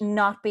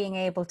not being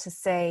able to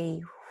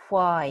say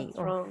why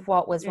or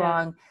what was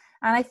wrong.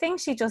 And I think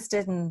she just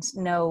didn't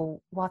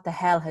know what the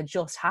hell had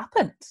just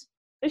happened.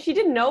 She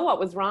didn't know what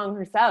was wrong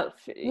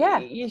herself.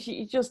 Yeah.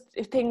 She just,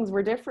 if things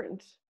were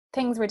different.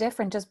 Things were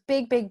different, just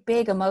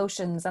big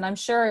emotions. And I'm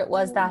sure it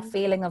was that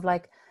feeling of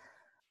like,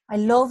 I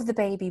love the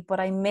baby,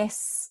 but I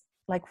miss,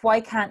 like, why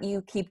can't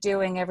you keep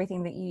doing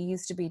everything that you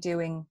used to be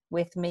doing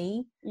with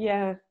me?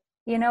 Yeah.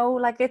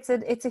 Like it's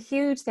a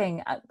huge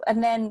thing.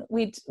 And then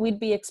we'd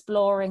be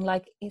exploring,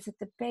 like, is it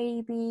the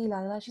baby? La,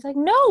 la, la. She's like,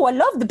 no, I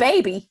love the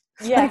baby.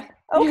 Yeah.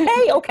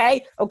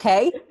 Like,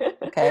 okay.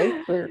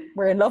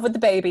 We're in love with the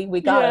baby.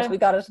 We got it.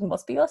 It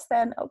must be us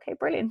then. Okay,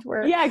 brilliant.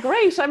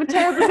 Great. I'm a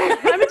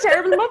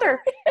terrible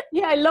mother.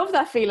 Yeah, I love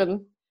that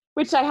feeling,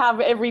 which I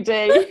have every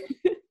day.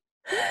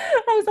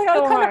 I was like, I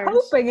was kind of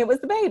hoping it was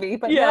the baby,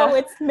 but no,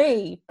 it's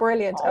me.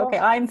 Brilliant. Okay,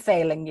 I'm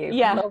failing you.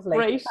 Yeah, lovely.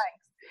 Right. Thanks.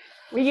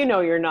 Well,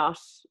 you're not.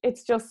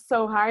 It's just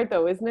so hard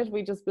though, isn't it?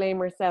 We just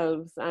blame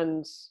ourselves,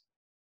 and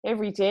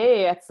every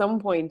day at some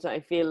point I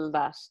feel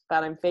that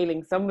I'm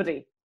failing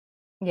somebody.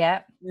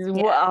 Yeah.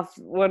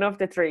 One of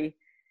the three,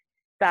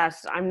 that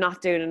I'm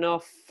not doing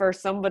enough for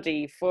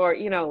somebody, for,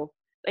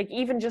 like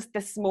even just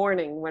this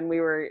morning when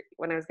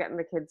I was getting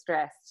the kids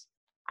dressed,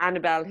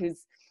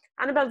 Annabelle's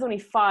only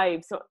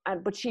 5, so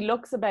but she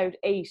looks about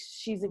 8.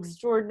 She's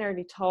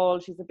extraordinarily tall.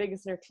 She's the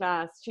biggest in her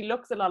class. She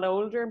looks a lot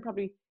older, and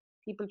probably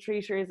people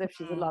treat her as if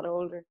she's a lot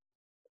older.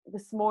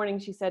 This morning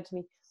she said to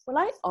me, will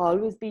I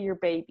always be your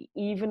baby,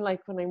 even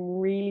like when I'm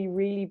really,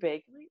 really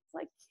big? And I was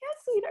like,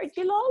 yes, sweetheart,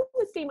 you'll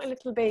always be my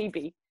little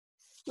baby.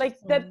 Like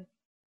that,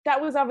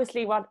 that was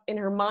obviously what in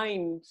her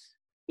mind,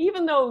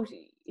 even though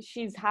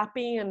she's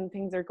happy and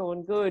things are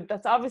going good,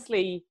 that's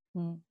obviously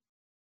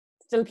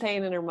still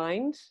playing in her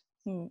mind.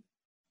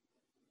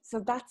 So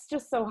that's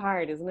just so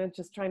hard, isn't it?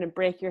 Just trying to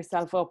break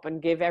yourself up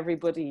and give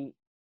everybody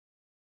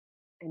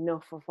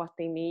enough of what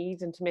they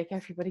need and to make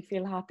everybody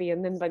feel happy.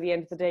 And then by the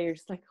end of the day, you're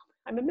just like, oh,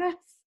 I'm a mess.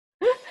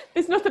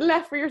 There's nothing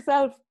left for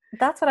yourself.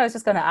 That's what I was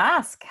just going to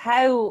ask.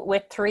 How,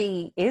 with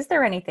 3, is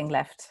there anything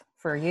left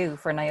for you,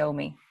 for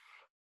Naomi?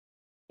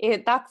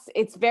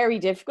 It's very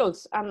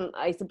difficult. And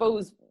I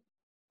suppose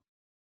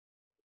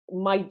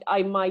my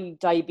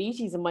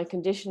diabetes and my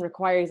condition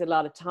requires a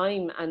lot of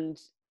time, and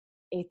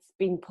it's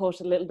been put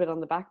a little bit on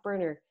the back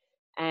burner,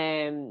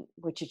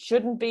 which it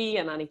shouldn't be.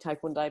 And any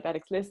type 1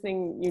 diabetics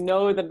listening, you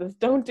know that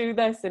don't do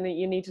this and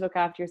you need to look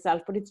after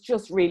yourself, but it's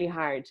just really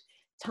hard.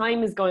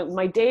 Time is going,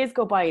 my days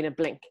go by in a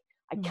blink.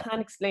 I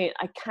can't explain.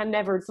 I can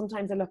never,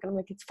 sometimes I look and I'm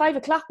like, it's 5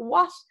 o'clock,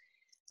 what?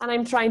 And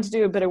I'm trying to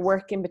do a bit of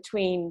work in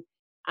between.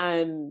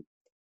 And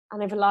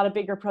I have a lot of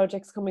bigger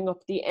projects coming up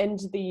at the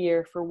end of the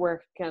year for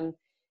work. And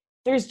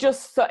there's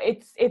just,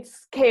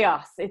 it's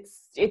chaos.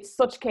 It's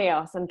such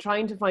chaos. And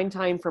trying to find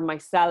time for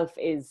myself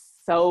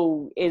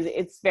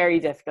it's very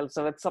difficult.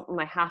 So it's something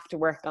I have to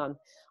work on.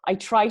 I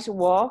try to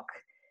walk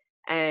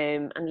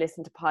and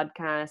listen to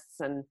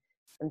podcasts and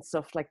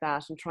stuff like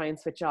that and try and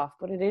switch off.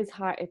 But it is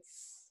hard.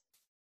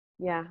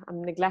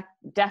 I'm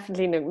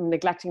definitely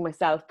neglecting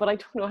myself, but I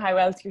don't know how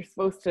else you're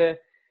supposed to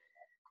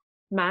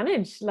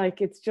manage. Like,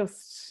 it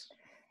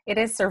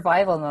is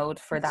survival mode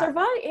for that.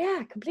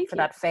 Completely. For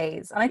that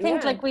phase. And I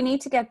think like we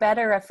need to get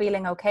better at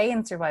feeling okay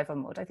in survival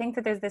mode. I think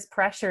that there's this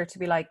pressure to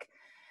be like,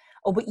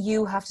 oh, but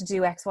you have to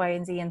do X, Y,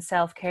 and Z and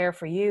self-care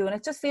for you. And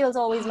it just feels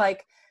always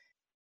like,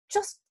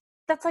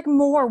 that's like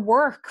more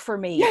work for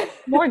me,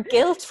 more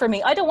guilt for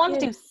me. I don't want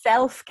to do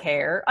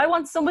self-care. I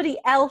want somebody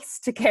else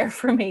to care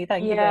for me.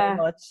 Thank you very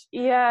much.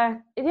 Yeah.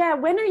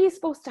 When are you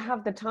supposed to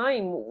have the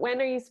time? When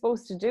are you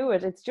supposed to do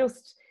it?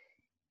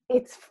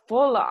 It's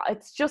full on.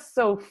 It's just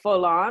so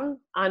full on.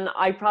 And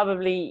I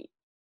probably,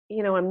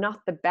 I'm not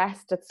the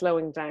best at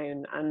slowing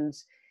down. And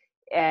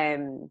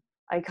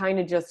I kind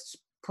of just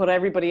put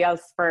everybody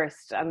else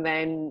first. And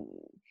then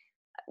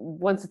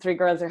once the 3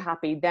 girls are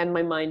happy, then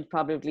my mind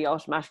probably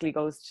automatically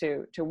goes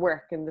to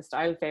work and the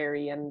style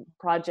fairy and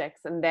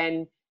projects. And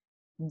then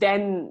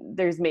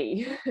there's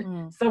me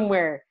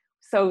somewhere.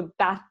 So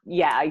that,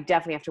 I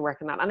definitely have to work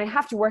on that. And I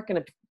have to work on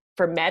it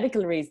for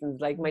medical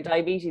reasons. Like, my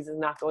diabetes is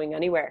not going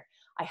anywhere.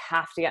 I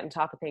have to get on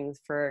top of things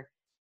for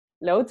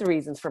loads of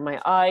reasons, for my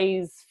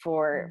eyes,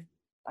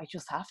 I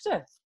just have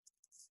to.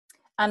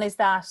 And is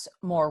that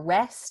more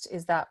rest?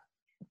 Is that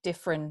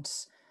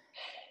different?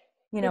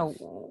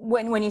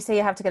 When you say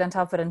you have to get on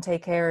top of it and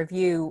take care of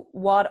you,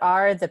 what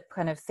are the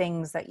kind of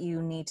things that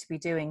you need to be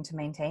doing to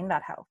maintain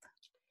that health?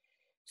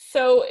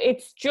 So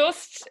it's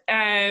just,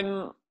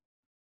 I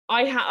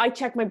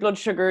check my blood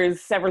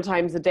sugars several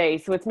times a day.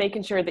 So it's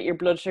making sure that your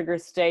blood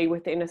sugars stay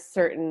within a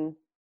certain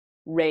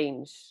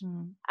range.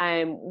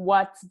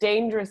 What's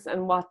dangerous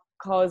and what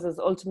causes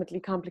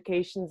ultimately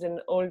complications in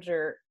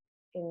later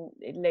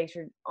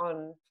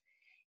on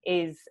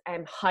is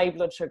high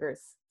blood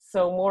sugars.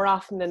 So more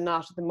often than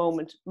not at the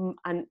moment,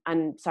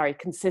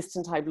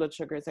 consistent high blood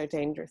sugars are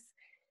dangerous.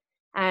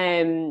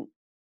 The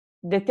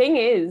thing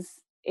is,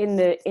 in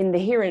the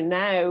here and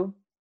now,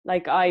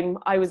 like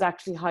I was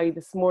actually high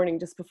this morning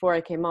just before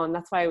I came on.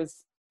 That's why I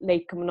was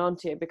late coming on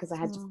to you, because I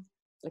had to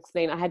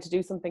explain, I had to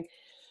do something.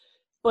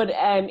 But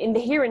in the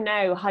here and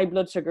now, high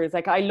blood sugars,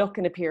 like I look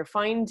and appear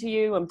fine to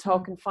you, I'm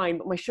talking fine,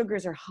 but my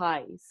sugars are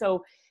high.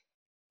 So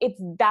it's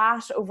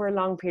that over a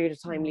long period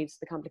of time leads to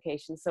the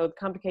complications. So the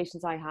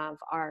complications I have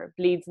are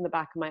bleeds in the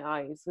back of my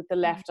eyes, with the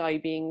left eye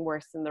being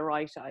worse than the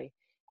right eye.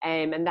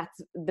 And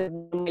that's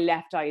my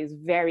left eye is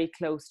very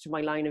close to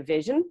my line of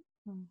vision.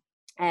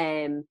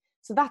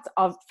 So that's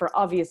for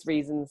obvious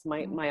reasons,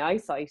 my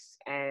eyesight,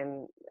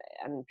 and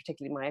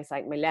particularly my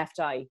eyesight, my left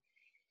eye.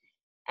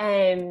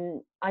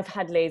 I've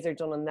had laser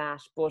done on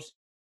that, but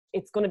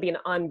it's going to be an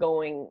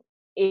ongoing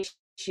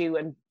issue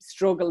and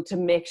struggle to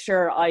make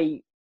sure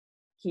I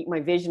keep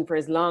my vision for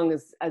as long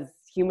as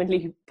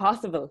humanly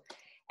possible.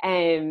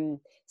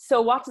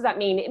 So what does that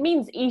mean? It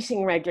means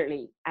eating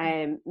regularly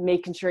and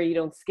making sure you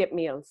don't skip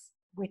meals,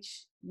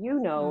 which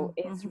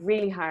is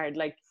really hard.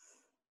 Like,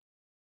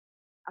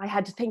 I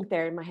had to think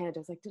there in my head. I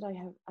was like, I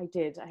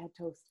had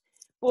toast.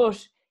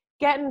 But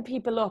getting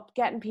people up,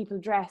 getting people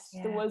dressed.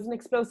 There was an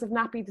explosive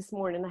nappy this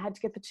morning. I had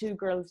to get the 2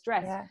 girls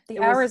dressed. Yeah. The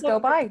hours go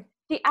by.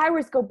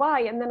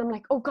 And then I'm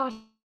like, oh God,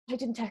 I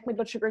didn't check my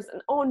blood sugars.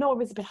 And oh no, it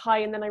was a bit high.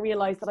 And then I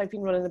realized that I've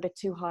been running a bit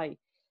too high.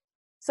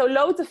 So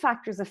loads of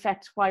factors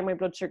affect why my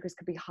blood sugars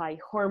could be high.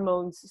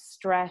 Hormones,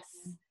 stress,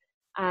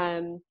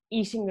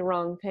 eating the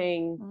wrong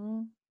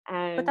thing.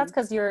 But that's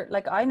because you're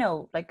like, I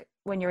know, like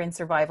when you're in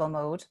survival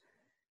mode,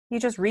 you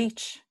just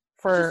reach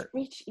for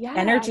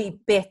energy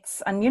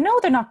bits, and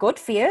they're not good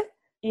for you.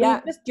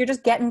 Yeah. You're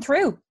just getting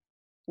through.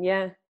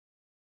 Yeah.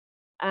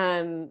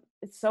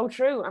 It's so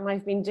true. And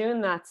I've been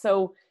doing that.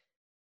 So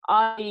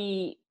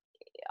I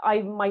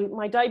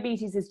my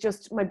diabetes is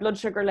just, my blood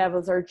sugar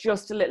levels are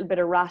just a little bit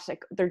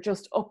erratic. They're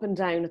just up and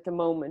down at the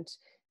moment.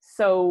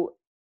 So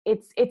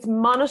it's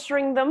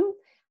monitoring them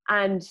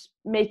and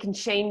making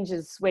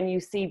changes when you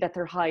see that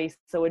they're high.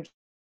 So adjusting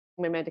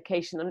my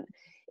medication, and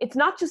it's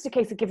not just a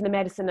case of giving the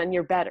medicine and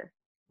you're better.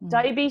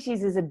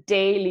 Diabetes is a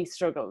daily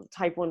struggle.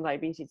 Type 1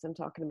 diabetes I'm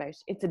talking about.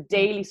 It's a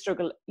daily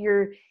struggle.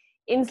 Your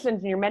insulin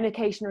and your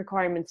medication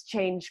requirements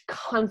change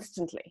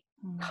constantly.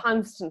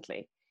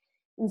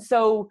 And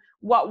so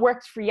what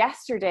worked for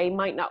yesterday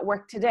might not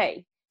work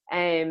today.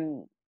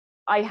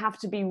 I have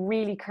to be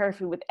really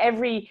careful with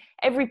every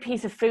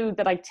piece of food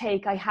that I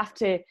take. I have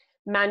to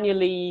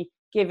manually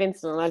give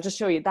insulin. I'll just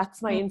show you.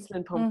 That's my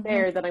insulin pump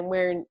there that I'm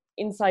wearing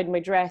inside my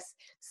dress.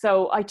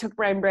 So I took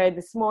brown bread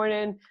this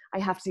morning. I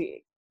have to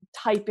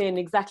type in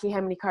exactly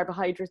how many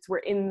carbohydrates were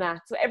in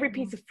that. So every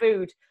piece of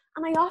food.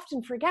 And I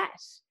often forget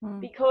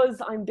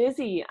because I'm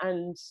busy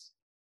and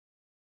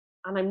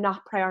I'm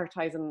not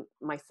prioritizing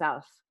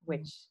myself,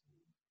 which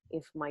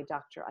if my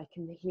doctor, I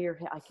can hear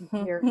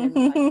him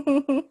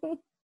like,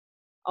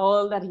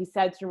 all that he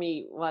said to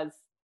me was,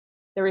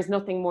 there is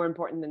nothing more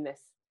important than this.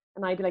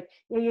 And I'd be like,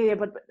 yeah,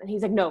 but and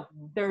he's like, no,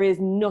 there is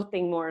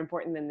nothing more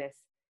important than this.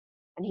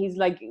 And he's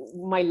like,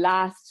 my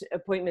last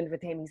appointment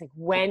with him, he's like,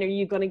 when are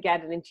you going to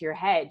get it into your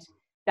head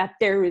that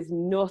there is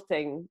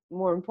nothing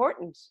more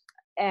important?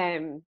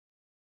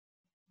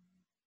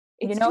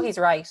 He's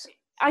right.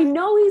 I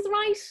know he's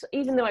right,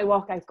 even though I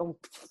walk out going,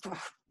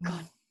 oh,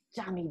 God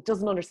damn, he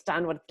doesn't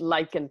understand what it's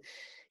like. And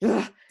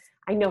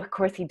I know, of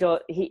course he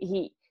does.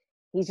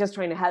 He's just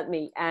trying to help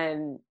me.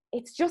 And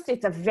it's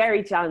a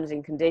very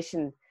challenging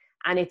condition.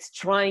 And it's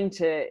trying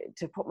to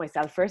put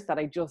myself first that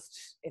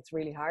it's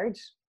really hard.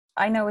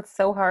 I know it's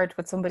so hard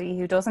with somebody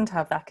who doesn't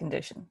have that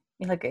condition.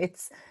 Like,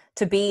 it's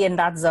to be in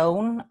that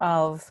zone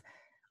of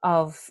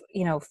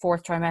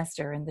fourth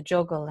trimester and the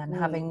juggle and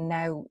having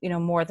now,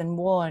 more than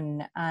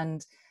one.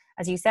 And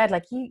as you said,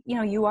 like,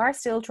 you are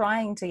still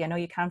trying to,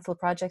 you cancel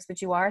projects,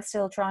 but you are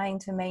still trying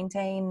to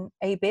maintain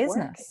a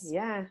business.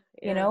 Work.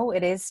 Yeah.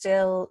 It is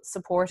still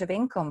supportive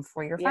income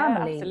for your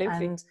family.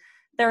 Absolutely. And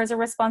there is a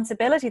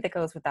responsibility that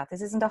goes with that.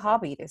 This isn't a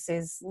hobby. This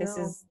is,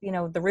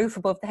 the roof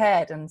above the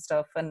head and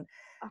stuff. And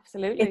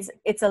absolutely,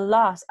 it's a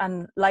lot.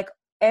 And like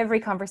every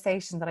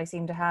conversation that I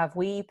seem to have,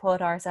 we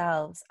put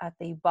ourselves at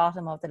the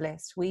bottom of the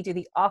list. We do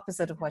the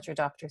opposite of what your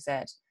doctor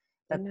said.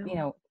 That,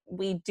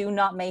 we do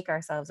not make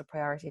ourselves a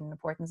priority in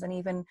importance. And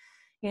even,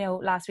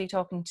 last week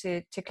talking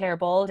to Claire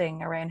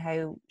Balding around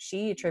how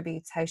she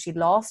attributes how she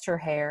lost her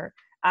hair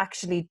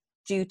actually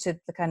due to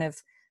the kind of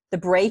the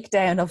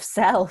breakdown of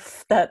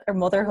self, that her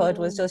motherhood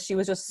was just, she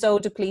was just so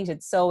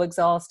depleted, so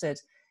exhausted.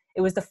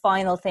 It was the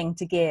final thing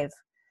to give.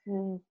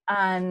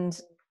 And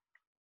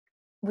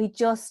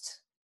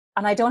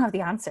I don't have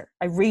the answer.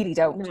 I really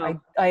don't.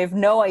 No. I have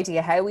no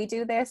idea how we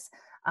do this.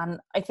 And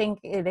I think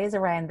it is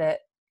around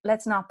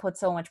let's not put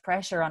so much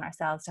pressure on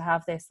ourselves to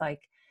have this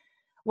like,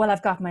 well,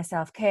 I've got my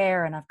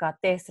self-care and I've got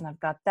this and I've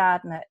got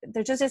that. And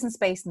there just isn't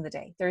space in the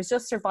day. There's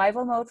just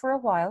survival mode for a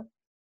while.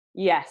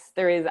 Yes,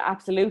 there is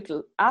absolute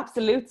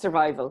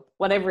survival.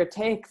 Whatever it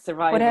takes,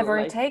 survival.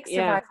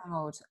 Survival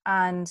mode.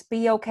 And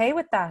be okay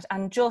with that.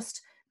 And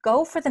just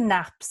go for the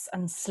naps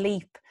and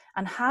sleep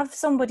and have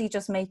somebody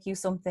just make you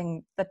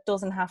something that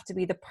doesn't have to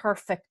be the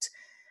perfect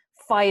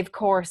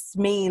 5-course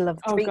meal of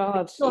 3. Oh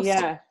God,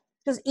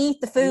 Just eat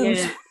the food.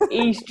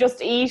 Yeah.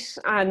 Just eat.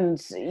 And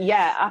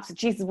absolutely.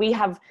 Jesus,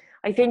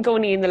 I think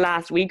only in the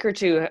last week or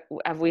two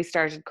have we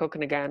started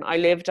cooking again. I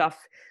lived off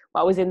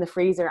what was in the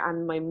freezer,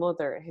 and my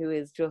mother, who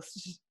is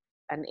just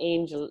an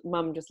angel,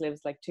 mum just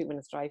lives like 2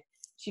 minutes drive.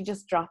 She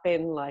just drop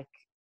in like,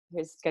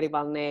 here's spaghetti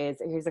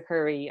bolognese, here's a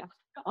curry.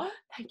 Oh,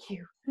 thank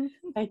you.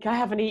 Like, I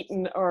haven't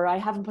eaten, or I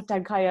haven't put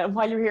down Kaya. And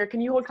while you're here, can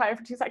you hold Kaya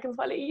for 2 seconds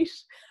while I eat?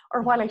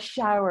 Or while I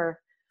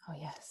shower? Oh,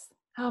 yes.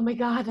 Oh my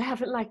God,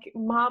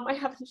 Mom, I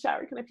haven't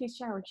showered. Can I please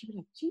shower? And she'd be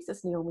like,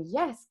 Jesus, Naomi,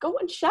 yes, go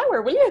and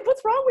shower, will you?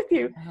 What's wrong with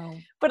you? No.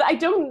 But I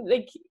don't,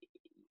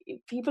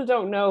 people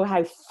don't know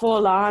how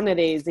full on it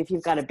is if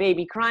you've got a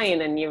baby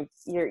crying and you've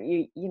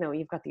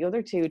got the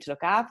other two to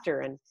look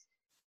after. And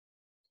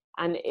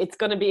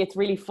it's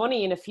really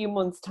funny. In a few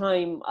months'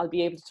 time, I'll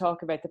be able to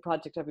talk about the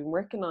project I've been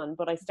working on.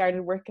 But I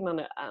started working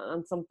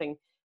on something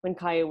when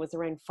Kaya was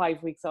around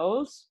 5 weeks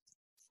old.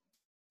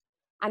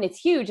 And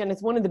it's huge, and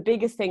it's one of the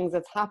biggest things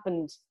that's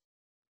happened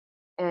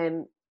for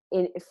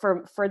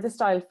the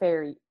Style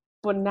Fairy.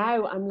 But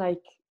now I'm like,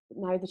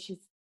 now that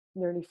she's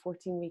nearly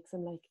 14 weeks,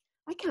 I'm like,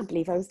 I can't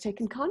believe I was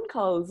taking con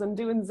calls and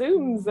doing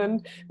Zooms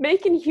and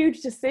making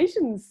huge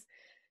decisions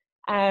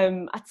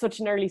at such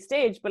an early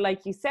stage. But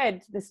like you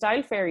said, the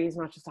Style Fairy is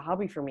not just a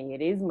hobby for me.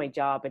 It is my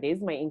job. It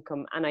is my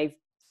income. And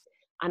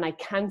I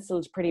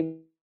cancelled pretty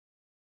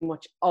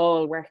much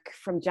all work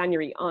from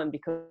January on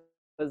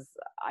because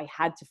I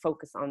had to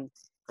focus on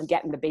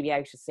getting the baby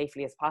out as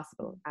safely as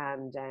possible.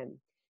 And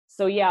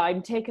so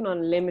I'm taking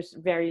on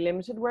very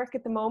limited work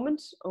at the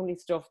moment, only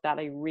stuff that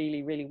I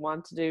really, really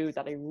want to do,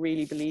 that I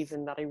really believe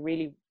in, that I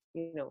really,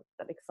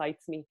 that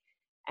excites me.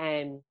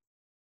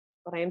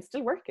 But I am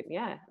still working.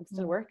 Yeah, I'm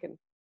still working.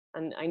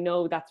 And I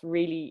know that's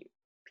really,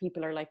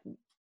 people are like,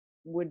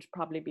 would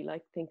probably be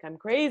like, think I'm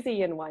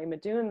crazy and why am I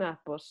doing that?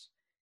 But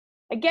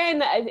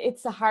again,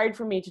 it's hard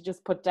for me to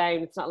just put down.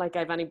 It's not like I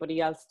have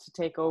anybody else to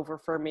take over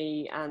for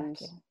me. And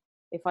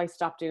if I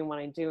stop doing what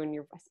I'm doing,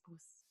 I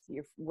suppose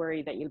you're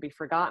worried that you'll be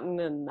forgotten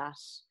and that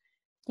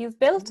you've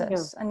built it,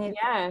 and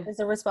there's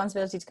a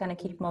responsibility to kind of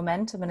keep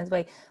momentum in his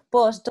way.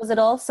 But does it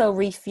also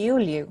refuel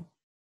you?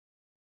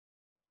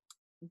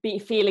 Be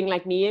feeling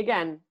like me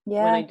again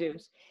when I do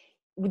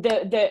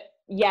it.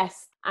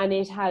 Yes, and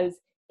it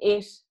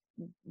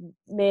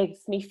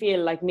makes me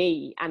feel like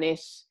me, and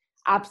it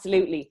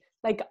absolutely,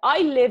 like, I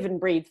live and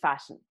breathe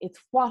fashion. It's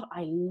what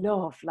I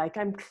love. Like,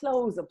 I'm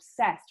clothes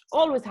obsessed,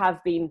 always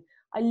have been.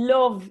 I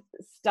love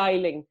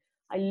styling.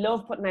 I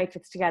love putting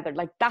outfits together.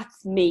 Like,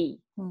 that's me.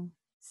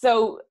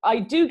 So I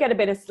do get a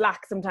bit of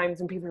slack sometimes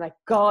when people are like,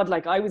 God,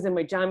 like, I was in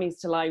my jammies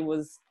till I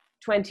was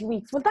 20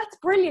 weeks. Well, that's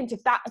brilliant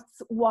if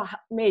that's what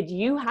made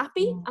you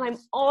happy. And I'm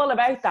all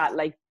about that.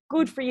 Like,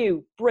 good for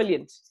you.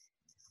 Brilliant.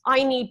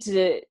 I need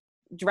to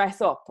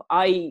dress up.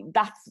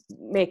 That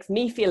makes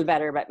me feel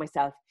better about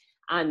myself.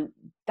 And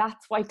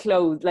that's why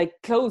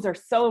clothes are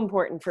so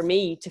important for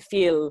me to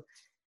feel.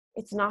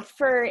 It's not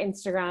for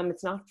Instagram.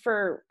 It's not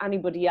for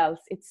anybody else.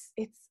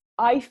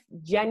 I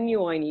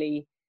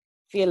genuinely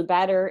feel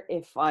better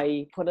if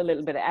I put a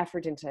little bit of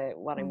effort into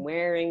what I'm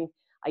wearing.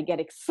 I get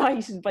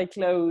excited by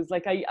clothes.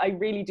 Like, I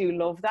really do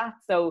love that.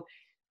 So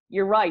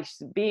you're right.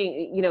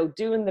 Being,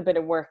 doing the bit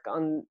of work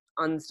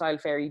on Style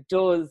Fairy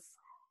does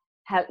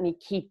help me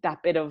keep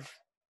that bit of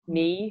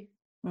me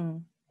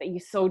that you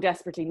so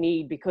desperately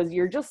need, because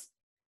you're just,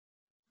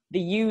 the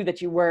you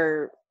that you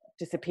were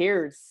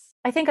disappears.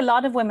 I think a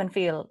lot of women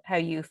feel how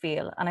you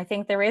feel. And I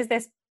think there is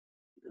this,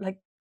 like,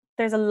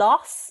 there's a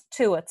loss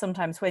to it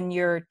sometimes when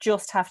you're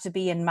just have to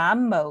be in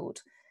mom mode,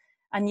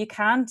 and you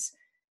can't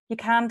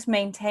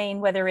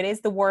maintain, whether it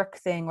is the work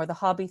thing or the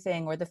hobby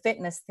thing or the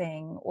fitness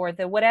thing or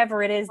the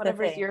whatever it is,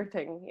 whatever is your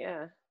thing.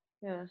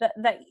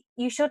 That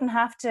you shouldn't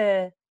have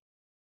to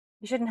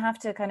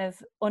kind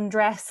of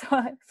undress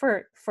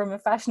from a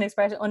fashion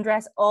expression,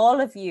 undress all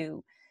of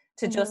you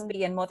to just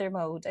be in mother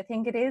mode. I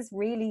think it is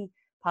really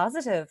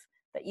positive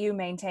that you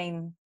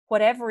maintain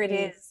whatever it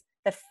is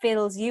that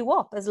fills you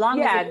up, as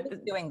long as it is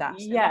doing that.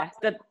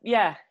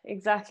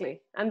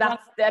 Exactly. And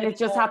it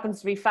just happens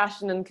to be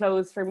fashion and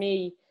clothes for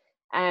me.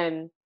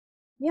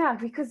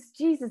 Because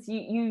Jesus,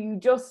 you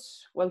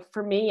just, well,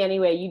 for me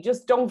anyway, you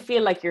just don't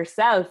feel like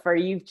yourself, or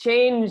you've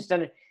changed.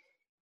 And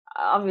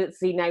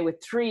obviously now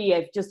with 3,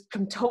 I've just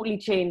totally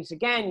changed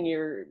again.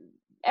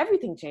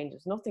 Everything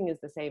changes. Nothing is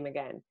the same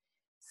again.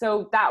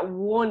 So that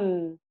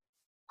one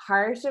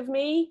part of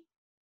me,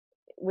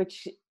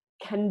 which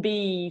can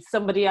be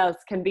somebody else,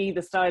 can be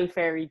the Style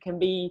Fairy, can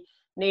be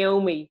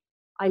Naomi,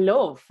 I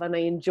love and I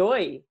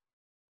enjoy.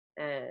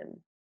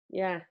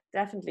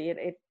 Definitely.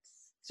 It's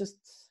just,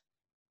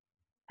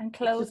 and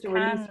clothes just a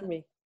release for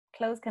me.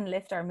 Clothes can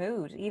lift our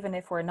mood, even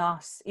if we're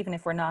not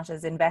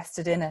as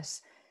invested in it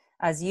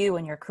as you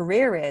and your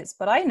career is.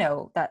 But I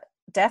know that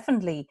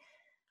definitely,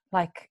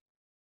 like,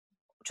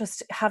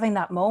 just having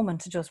that moment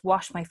to just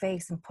wash my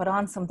face and put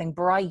on something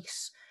bright,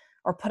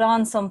 or put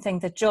on something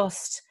that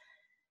just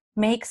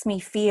makes me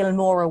feel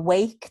more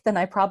awake than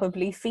I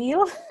probably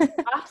feel.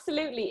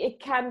 Absolutely. It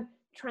can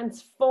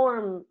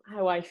transform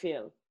how I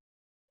feel.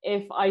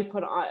 If I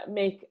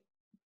make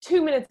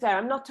 2 minutes out,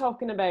 I'm not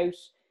talking about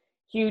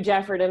huge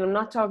effort, and I'm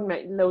not talking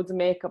about loads of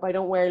makeup. I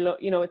don't wear,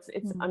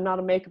 I'm not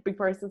a makeup-y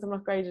person, so I'm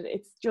not great at it.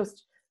 It's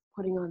just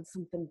putting on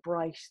something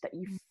bright that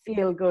you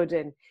feel good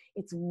in.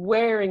 It's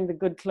wearing the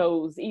good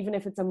clothes, even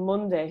if it's a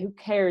Monday, who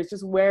cares?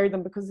 Just wear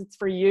them because it's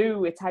for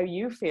you. It's how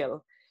you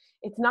feel.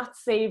 It's not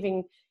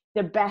saving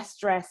the best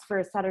dress for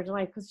a Saturday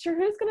night, because sure,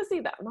 who's going to see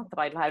that? Not that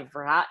I'd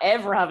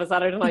ever have a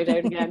Saturday night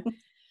out again.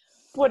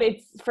 But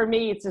for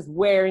me, it's just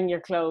wearing your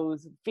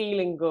clothes,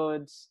 feeling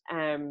good.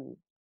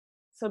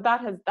 So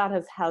that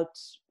has helped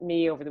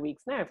me over the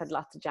weeks. Now I've had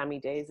lots of jammy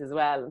days as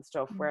well and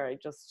stuff where I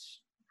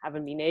just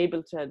haven't been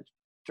able to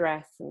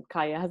dress, and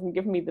Kaya hasn't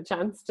given me the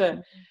chance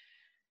to.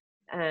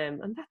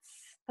 And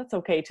that's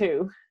okay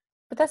too.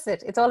 But that's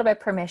it. It's all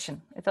about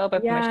permission. It's all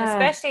about permission,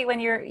 especially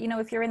when you're,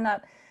 if you're in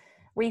that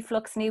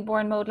reflux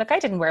newborn mode. Like, I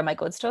didn't wear my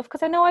good stuff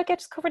because I know I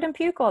get covered in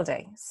puke all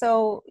day.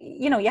 So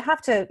you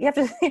have to you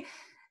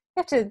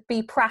have to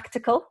be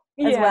practical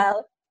as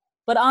well.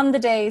 But on the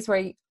days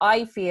where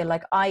I feel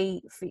like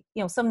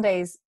some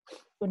days,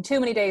 when too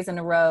many days in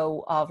a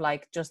row of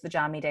like just the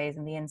jammy days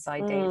and the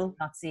inside days,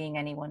 not seeing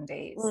anyone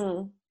days,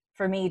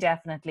 for me,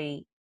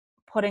 definitely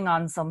putting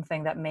on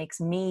something that makes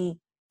me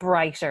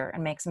brighter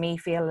and makes me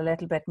feel a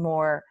little bit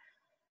more.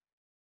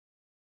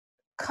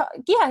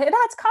 It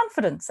adds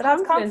confidence. It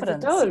adds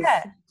confidence.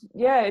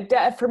 It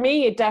does. For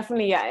me, it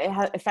definitely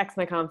it affects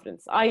my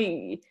confidence.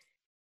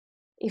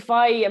 If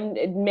I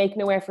am make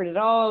no effort at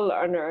all,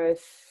 or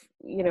if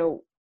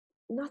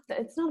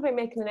it's not about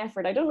making an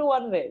effort. I don't know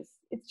what it is.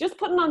 It's just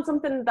putting on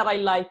something that I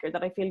like or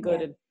that I feel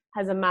good in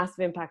has a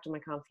massive impact on my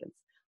confidence.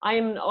 I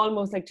am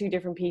almost like two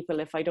different people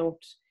if I don't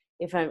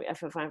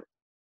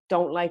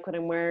like what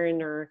I'm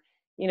wearing, or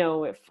you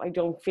know, if I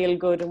don't feel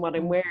good in what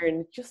I'm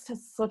wearing, it just has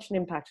such an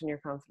impact on your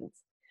confidence.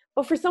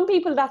 But for some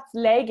people, that's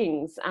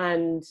leggings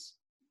and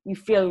you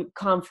feel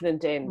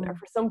confident in, or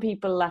for some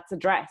people, that's a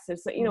dress.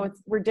 It's, you know,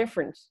 we're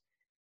different.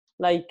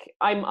 Like,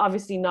 I'm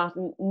obviously not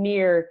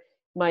near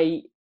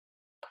my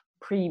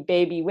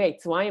pre-baby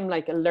weight, so I am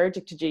like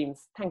allergic to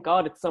jeans. Thank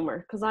God it's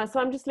summer, so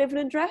I'm just living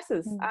in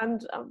dresses,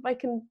 and I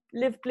can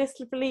live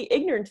blissfully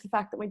ignorant to the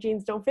fact that my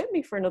jeans don't fit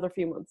me for another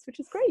few months, which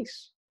is great.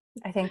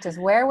 I think just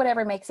wear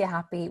whatever makes you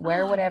happy,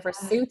 wear whatever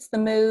suits the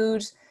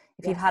mood.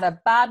 If you've had a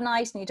bad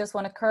night and you just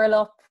want to curl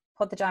up,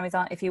 put the jammies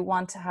on. If you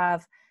want to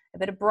have a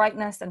bit of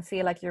brightness and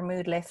feel like your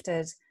mood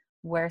lifted,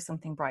 wear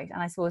something bright.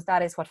 And I suppose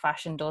that is what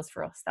fashion does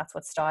for us. That's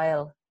what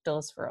style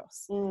does for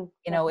us. You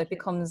know, it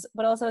becomes,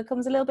 but also it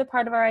becomes a little bit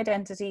part of our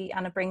identity,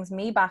 and it brings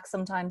me back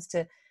sometimes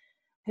to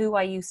who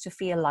I used to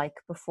feel like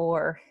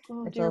before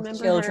little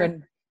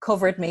children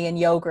covered me in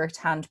yogurt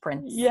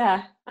handprints.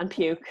 Yeah, and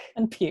puke.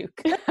 And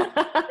puke.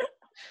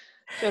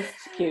 Just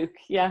puke,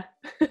 yeah.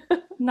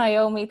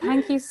 Naomi,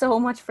 thank you so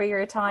much for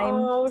your time.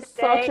 Oh, today.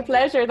 such a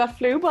pleasure. That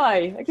flew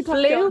by. I could talk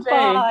to you all day.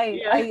 By.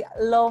 Yeah. I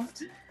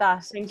loved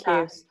that. Thank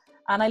you.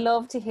 And I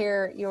love to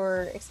hear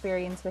your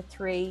experience with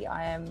 3.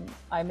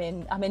 I'm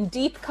in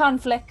deep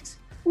conflict,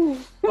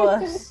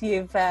 but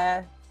you've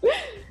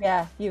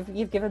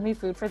given me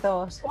food for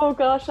thought. Oh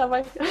gosh, have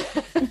I?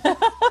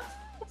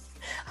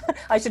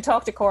 I should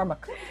talk to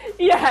Cormac.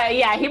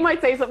 Yeah, he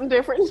might say something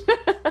different.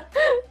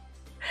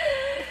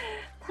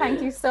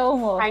 Thank you so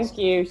much. Thank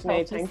you,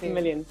 Sinead. Thanks a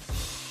million.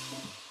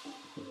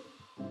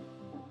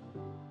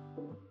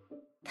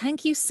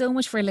 Thank you so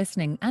much for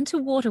listening, and to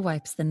Water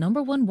Wipes, the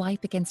 #1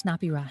 wipe against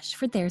nappy rash,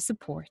 for their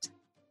support.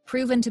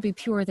 Proven to be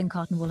purer than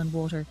cotton wool and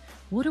water,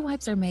 Water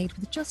Wipes are made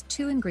with just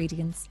 2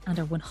 ingredients and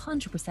are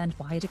 100%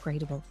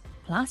 biodegradable,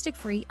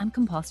 plastic-free and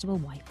compostable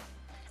wipe.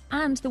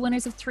 And the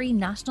winners of 3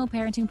 National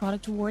Parenting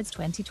Product Awards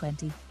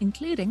 2020,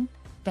 including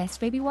Best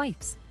Baby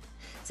Wipes.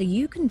 So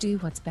you can do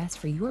what's best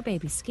for your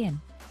baby's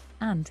skin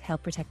and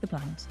help protect the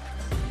planet.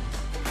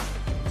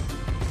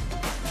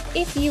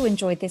 If you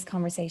enjoyed this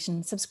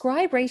conversation,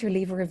 subscribe, rate or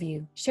leave a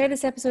review. Share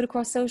this episode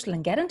across social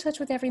and get in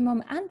touch with every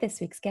mum and this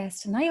week's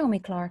guest, Naomi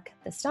Clarke,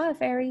 the Style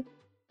Fairy,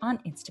 on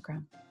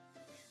Instagram.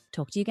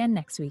 Talk to you again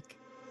next week.